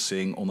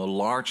focusing on a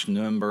large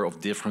number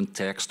of different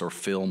texts or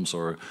films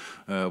or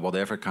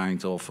whatever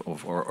kind of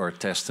or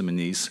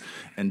testimonies.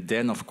 And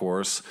then, of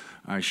course,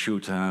 I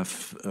should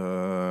have,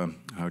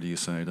 how do you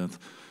say that?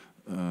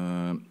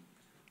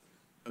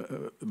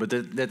 but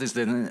that is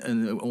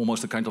then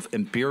almost a kind of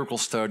empirical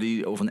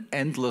study of an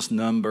endless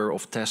number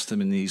of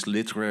testimonies,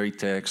 literary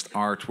text,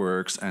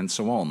 artworks, and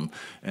so on.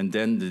 And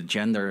then the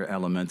gender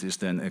element is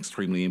then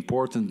extremely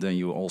important. Then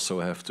you also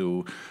have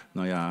to,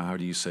 how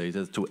do you say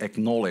that, to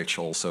acknowledge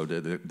also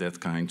that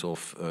kind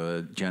of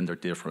gender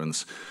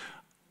difference.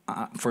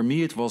 For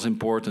me, it was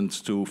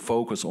important to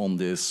focus on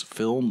this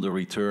film, The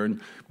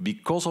Return,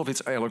 because of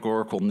its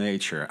allegorical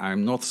nature.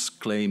 I'm not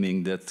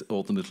claiming that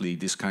ultimately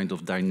this kind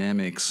of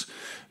dynamics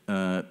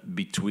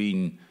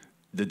between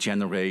the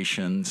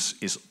generations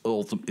is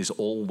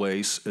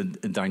always a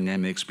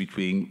dynamics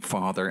between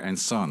father and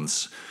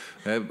sons.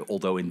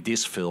 Although in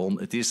this film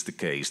it is the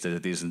case that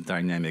it is a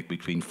dynamic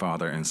between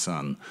father and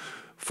son.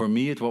 For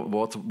me,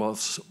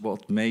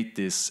 what made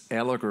this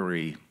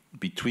allegory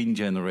between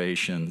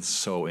generations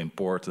so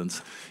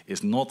important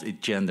is not its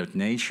gendered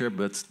nature,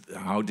 but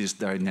how this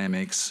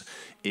dynamics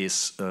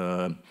is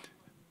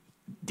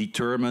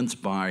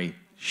determined by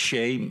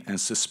shame and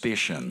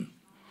suspicion.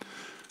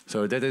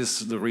 So that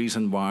is the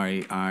reason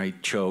why I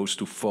chose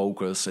to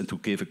focus and to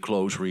give a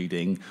close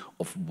reading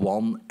of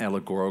one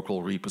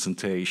allegorical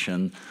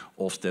representation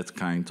of that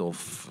kind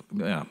of,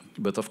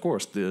 but of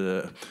course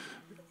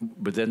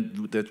but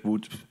then that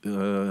would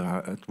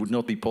it would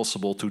not be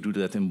possible to do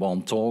that in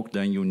one talk.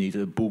 Then you need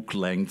a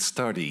book-length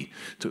study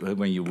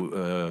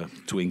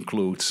to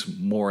include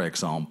more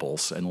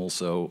examples and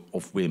also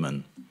of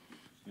women.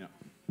 Yeah.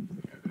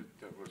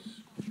 There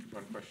was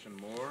one question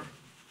more.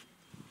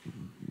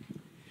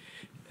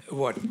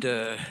 What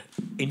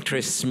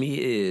interests me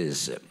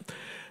is,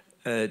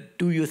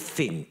 do you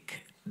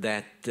think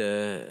that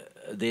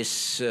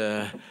this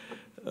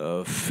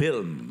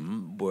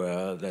film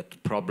where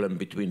that problem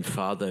between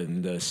father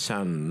and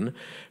son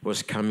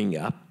was coming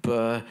up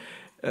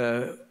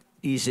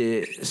is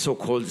a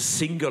so-called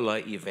singular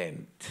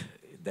event,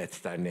 that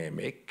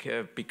dynamic?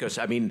 Because,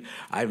 I mean,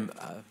 I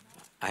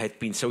had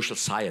been social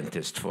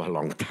scientist for a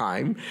long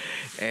time,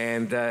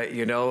 and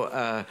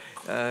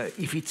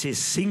if it's a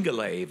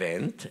singular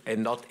event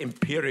and not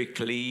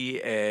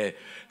empirically a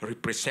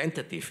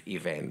representative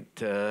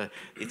event,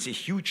 it's a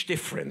huge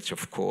difference,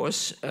 of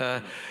course,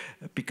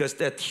 because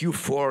that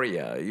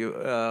euphoria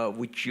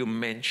which you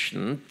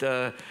mentioned,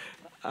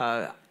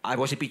 I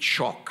was a bit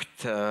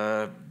shocked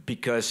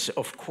because,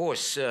 of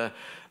course,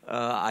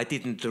 I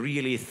didn't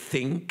really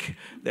think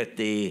that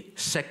the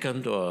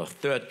second or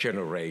third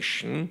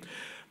generation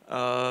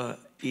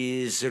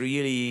is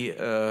really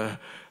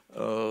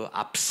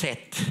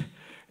upset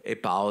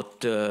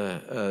about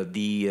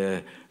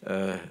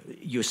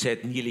you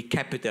said, nearly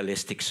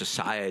capitalistic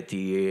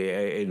society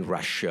in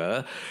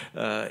Russia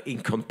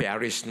in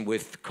comparison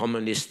with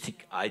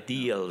communistic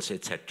ideals,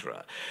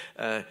 etc.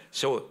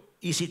 So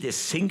is it a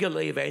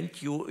singular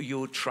event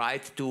you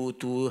tried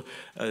to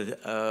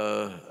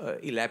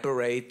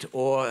elaborate,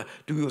 or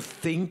do you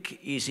think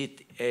is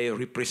it a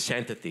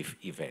representative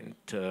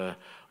event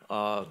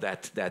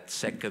that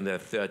second or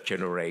third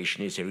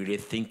generation is really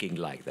thinking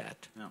like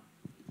that? Yeah.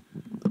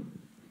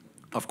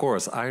 Of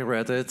course, I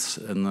read it,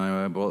 and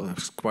I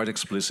was quite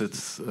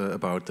explicit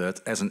about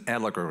that, as an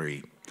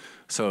allegory.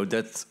 So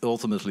that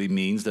ultimately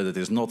means that it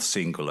is not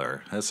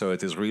singular. So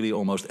it is really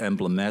almost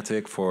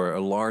emblematic for a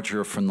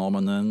larger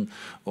phenomenon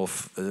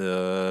of...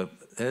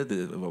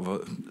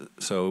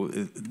 so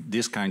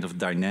this kind of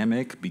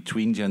dynamic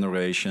between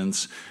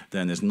generations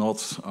then is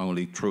not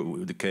only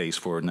true the case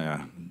for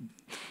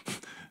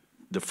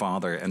the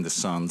father and the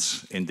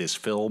sons in this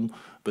film,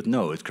 but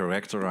no, it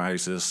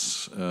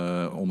characterizes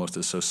almost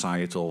a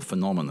societal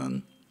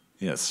phenomenon.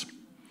 Yes.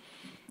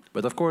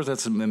 But of course,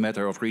 that's a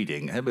matter of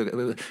reading. At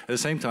the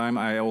same time,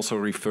 I also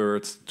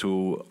referred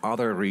to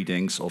other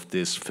readings of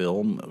this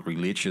film,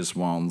 religious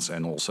ones,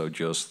 and also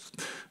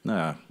just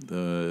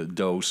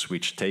those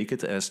which take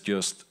it as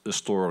just a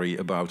story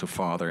about a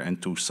father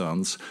and two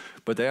sons.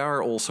 But there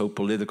are also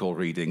political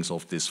readings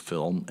of this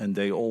film, and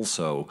they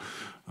also,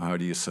 how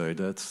do you say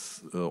that?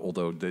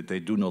 Although they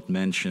do not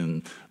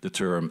mention the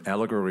term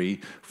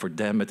allegory, for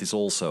them it is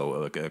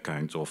also a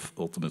kind of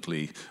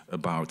ultimately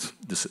about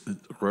this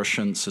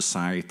Russian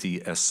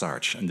society as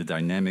such and the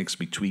dynamics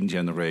between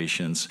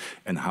generations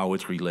and how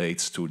it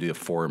relates to the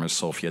former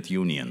Soviet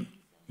Union.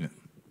 Yeah.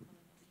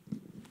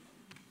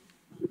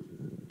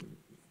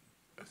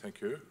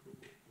 Thank you.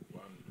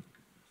 One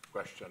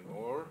question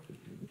more.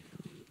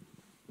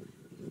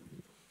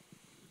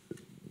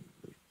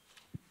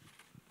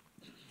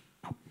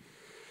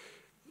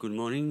 Good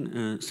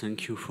morning.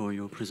 Thank you for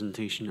your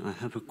presentation. I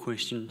have a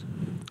question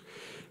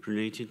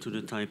related to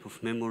the type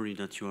of memory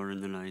that you are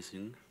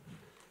analyzing.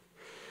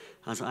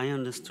 As I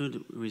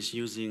understood, with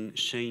using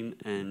shame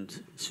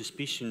and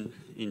suspicion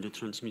in the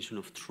transmission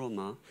of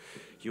trauma,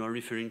 you are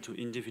referring to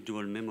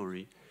individual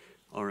memory,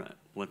 or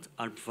what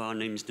Alphen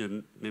names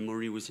the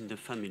memory within the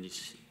family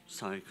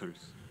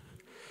cycles.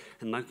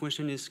 And my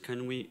question is,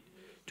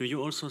 do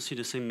you also see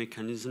the same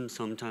mechanism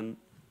sometimes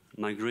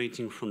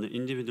migrating from the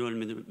individual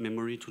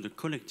memory to the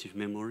collective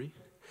memory?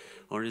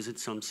 Or is it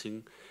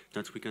something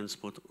that we can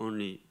spot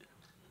only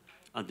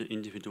at the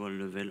individual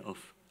level of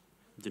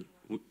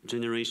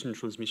generation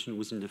transmission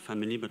within the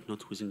family, but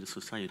not within the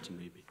society,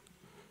 maybe?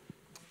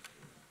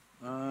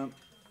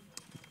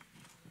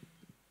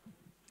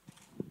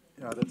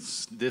 Yeah,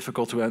 that's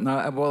difficult to answer.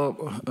 No, well,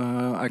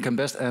 I can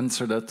best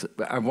answer that.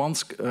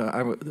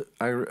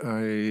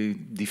 I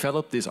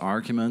developed this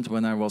argument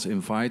when I was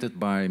invited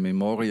by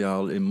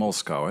Memorial in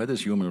Moscow,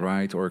 this human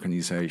rights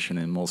organization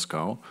in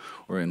Moscow,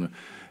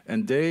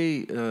 and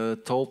they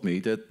told me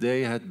that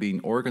they had been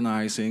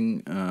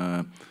organizing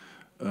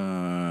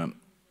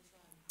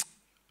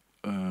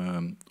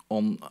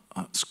on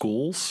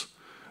schools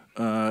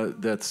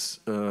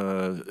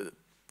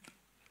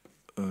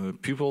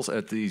pupils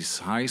at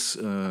these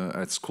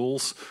at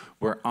schools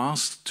were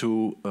asked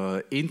to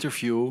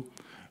interview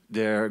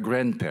their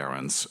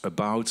grandparents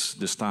about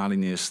the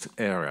Stalinist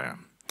era.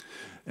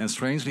 And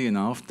strangely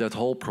enough, that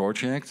whole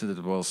project,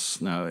 that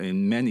was now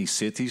in many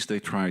cities, they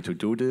tried to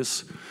do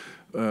this,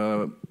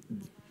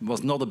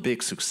 was not a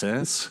big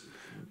success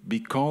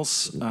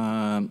because,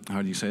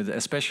 how do you say it,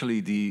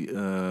 especially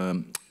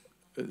the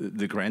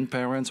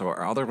grandparents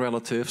or other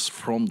relatives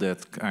from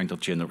that kind of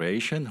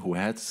generation who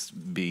had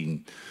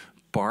been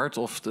part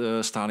of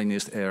the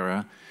Stalinist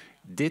era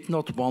did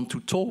not want to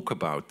talk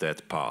about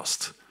that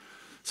past.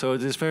 So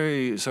it is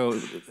very,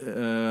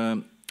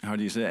 how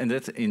do you say, and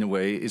that in a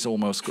way is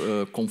almost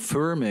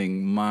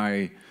confirming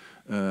my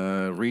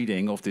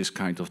reading of this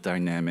kind of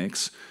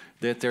dynamics,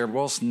 that there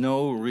was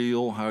no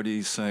real, how do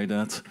you say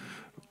that,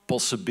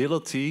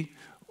 possibility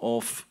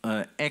of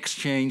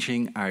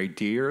exchanging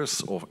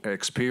ideas, of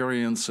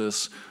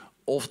experiences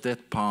of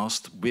that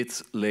past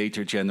with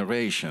later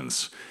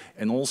generations.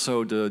 And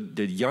also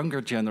the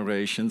younger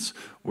generations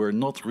were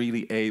not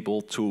really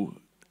able to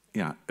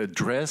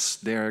address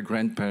their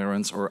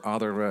grandparents or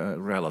other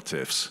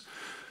relatives.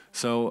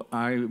 So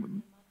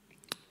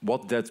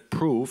what that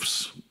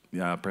proves,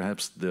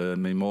 perhaps the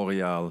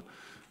Memorial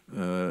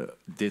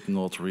did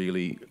not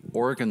really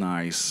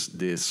organize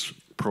this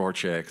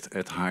project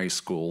at high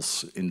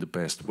schools in the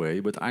best way,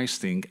 but I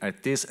think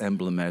it is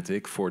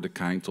emblematic for the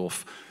kind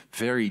of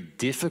very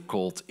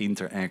difficult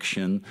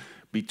interaction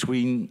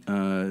between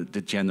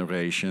the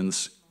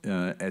generations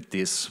at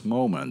this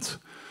moment.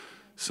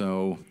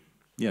 So,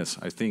 yes,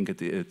 I think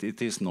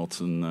it is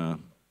not an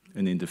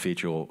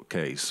individual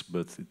case,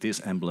 but it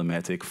is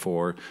emblematic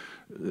for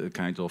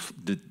kind of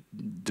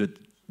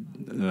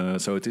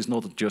so it is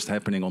not just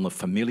happening on a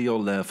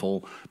familial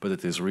level, but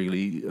it is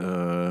really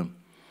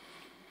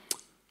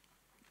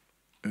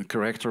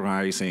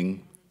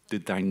characterizing the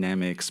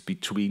dynamics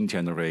between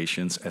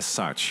generations as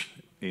such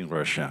in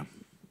Russia.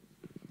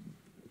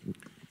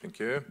 Thank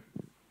you.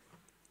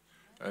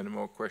 Any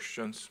more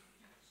questions?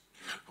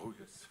 Oh,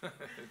 yes.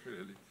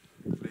 Really.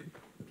 Please.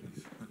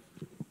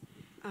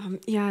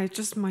 Yeah,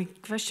 my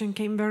question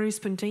came very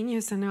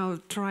spontaneous, and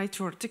I'll try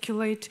to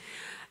articulate.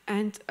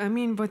 And I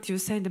mean, what you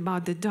said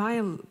about the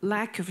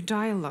lack of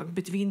dialogue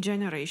between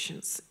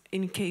generations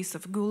in case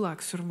of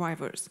Gulag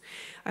survivors.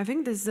 I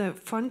think there's a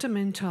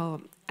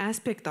fundamental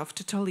aspect of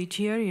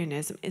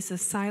totalitarianism is a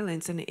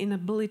silence and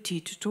inability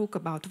to talk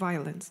about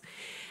violence.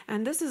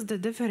 And this is the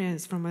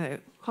difference from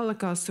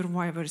Holocaust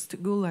survivors to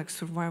Gulag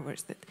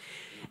survivors.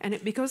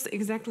 Because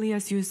exactly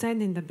as you said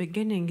in the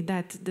beginning,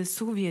 that the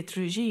Soviet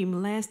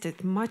regime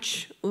lasted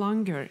much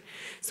longer.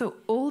 So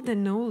all the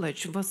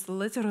knowledge was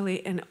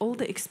literally, and all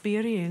the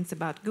experience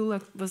about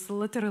Gulag was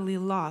literally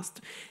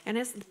lost. And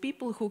as the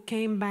people who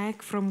came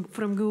back from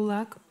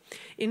Gulag,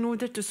 in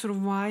order to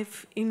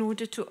survive, in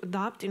order to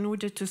adopt, in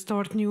order to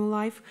start new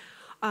life,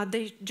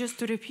 they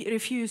just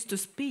refuse to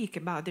speak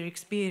about their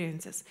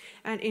experiences.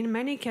 And in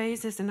many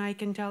cases, and I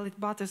can tell it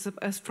both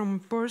as from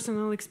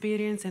personal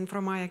experience and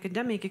from my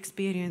academic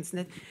experience,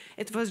 that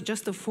it was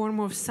just a form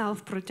of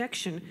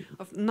self-protection,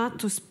 of not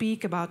to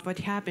speak about what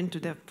happened to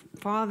the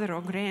father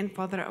or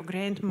grandfather or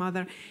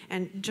grandmother,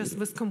 and just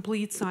with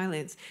complete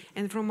silence.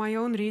 And from my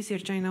own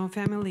research, I know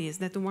families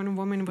that one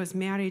woman was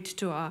married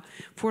to a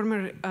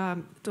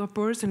to a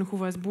person who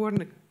was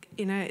born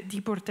in a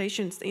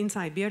deportation in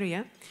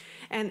Siberia,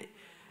 and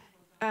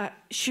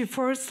she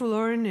first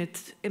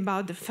learned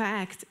about the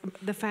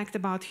fact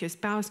about her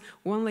spouse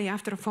only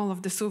after the fall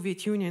of the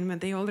Soviet Union, when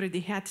they already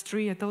had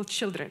 3 adult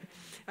children.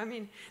 I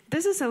mean,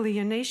 this is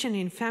alienation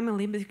in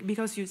family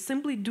because you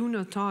simply do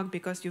not talk,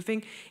 because you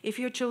think if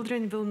your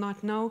children will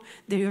not know,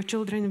 that your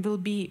children will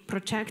be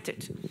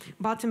protected,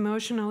 both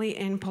emotionally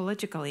and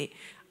politically.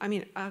 I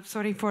mean,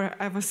 sorry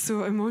I was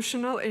so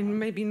emotional and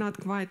maybe not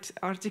quite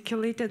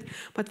articulated,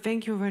 but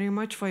thank you very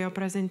much for your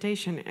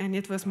presentation. And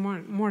it was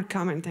more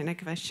comment than a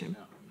question.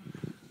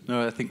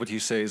 No, I think what you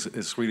say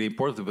is really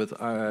important, but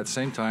at the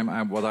same time,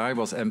 what I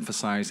was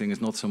emphasizing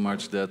is not so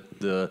much that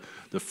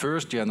the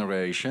first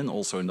generation,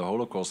 also in the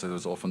Holocaust, that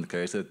was often the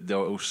case, that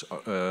those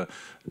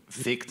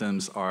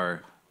victims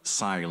are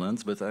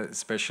silent, but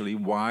especially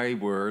why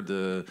were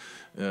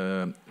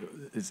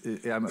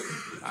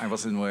I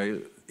was in a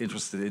way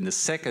interested in the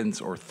second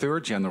or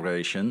third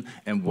generation,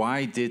 and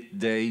why did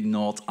they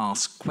not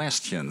ask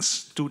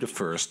questions to the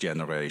first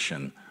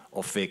generation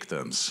of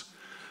victims?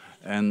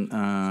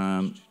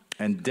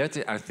 And that,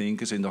 I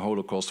think, is in the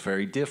Holocaust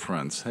very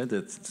different.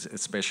 That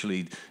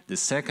especially the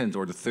second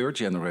or the third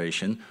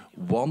generation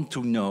want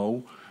to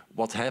know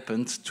what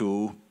happened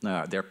to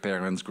their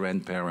parents,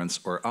 grandparents,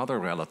 or other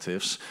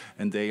relatives,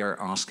 and they are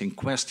asking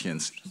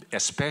questions,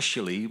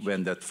 especially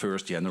when that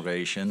first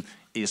generation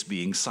is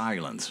being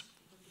silent.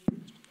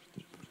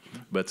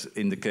 But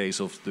in the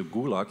case of the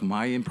Gulag,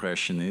 my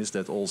impression is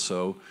that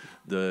also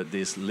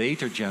this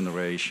later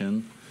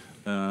generation,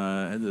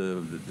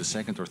 the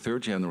second or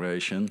third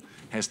generation,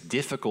 has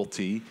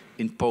difficulty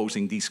in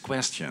posing these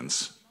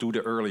questions to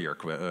the earlier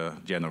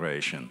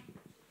generation.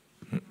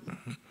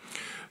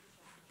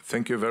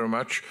 Thank you very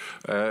much.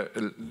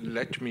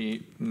 Let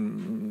me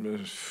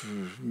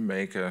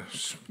make a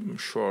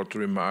short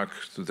remark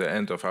to the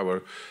end of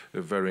our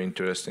very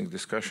interesting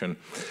discussion.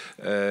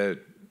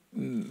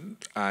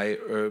 I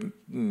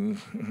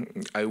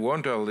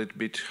wonder a little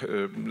bit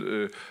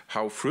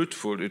how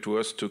fruitful it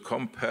was to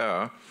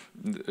compare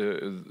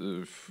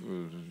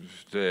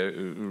the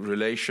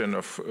relation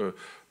of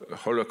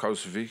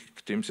Holocaust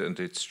victims and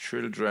its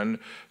children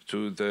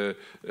to the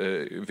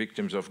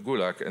victims of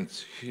Gulag and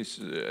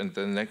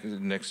the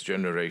next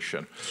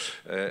generation.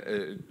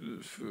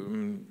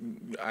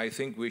 I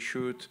think we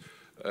should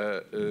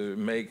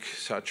make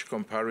such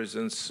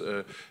comparisons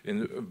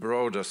in a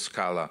broader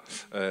scala.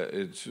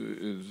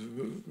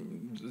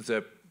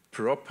 The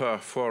proper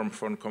form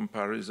for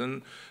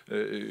comparison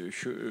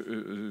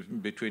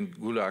between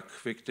Gulag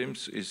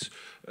victims is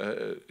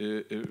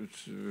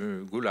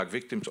Gulag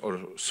victims or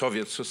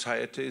Soviet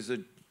society is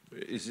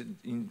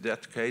in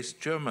that case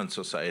German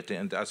society,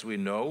 and as we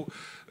know,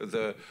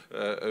 the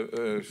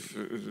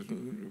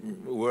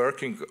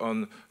working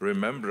on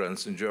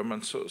remembrance in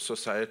German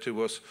society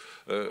was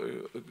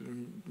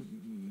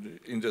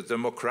in the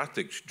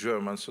democratic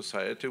German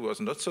society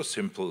was not so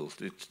simple.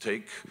 It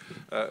took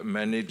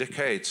many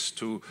decades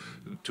to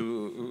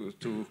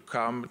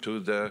come to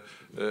the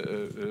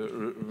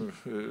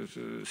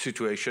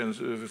situations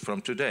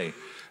from today.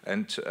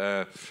 And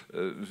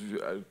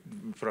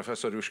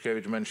Professor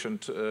Juszkiewicz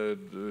mentioned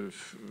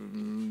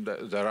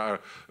that there are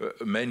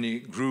many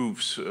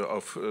groups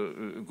of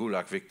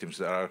Gulag victims.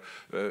 There are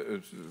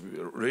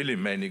really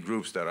many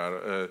groups. There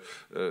are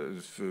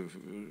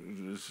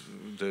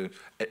the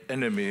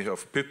enemy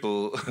of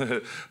people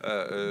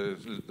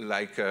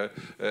like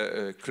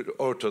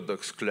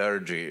Orthodox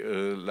clergy,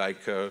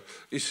 like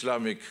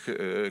Islamic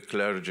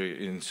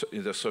clergy in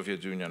the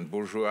Soviet Union,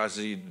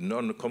 bourgeoisie,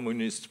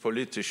 non-communist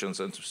politicians,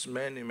 and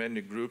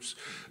many groups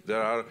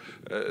that are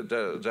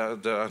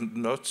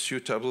not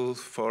suitable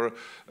for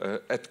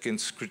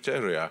Atkins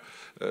criteria.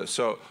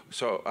 So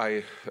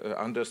I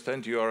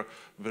understand your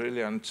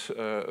brilliant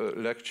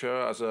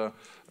lecture as a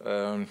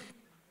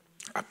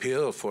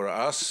appeal for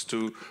us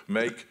to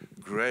make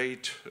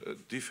great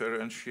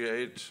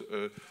differentiate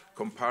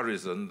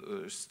comparison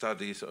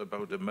studies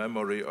about the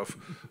memory of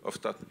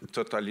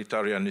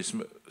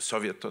totalitarianism,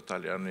 Soviet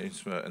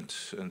totalitarianism, and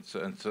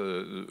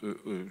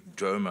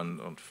German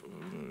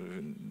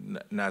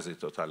Nazi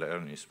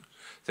totalitarianism.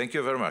 Thank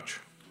you very much.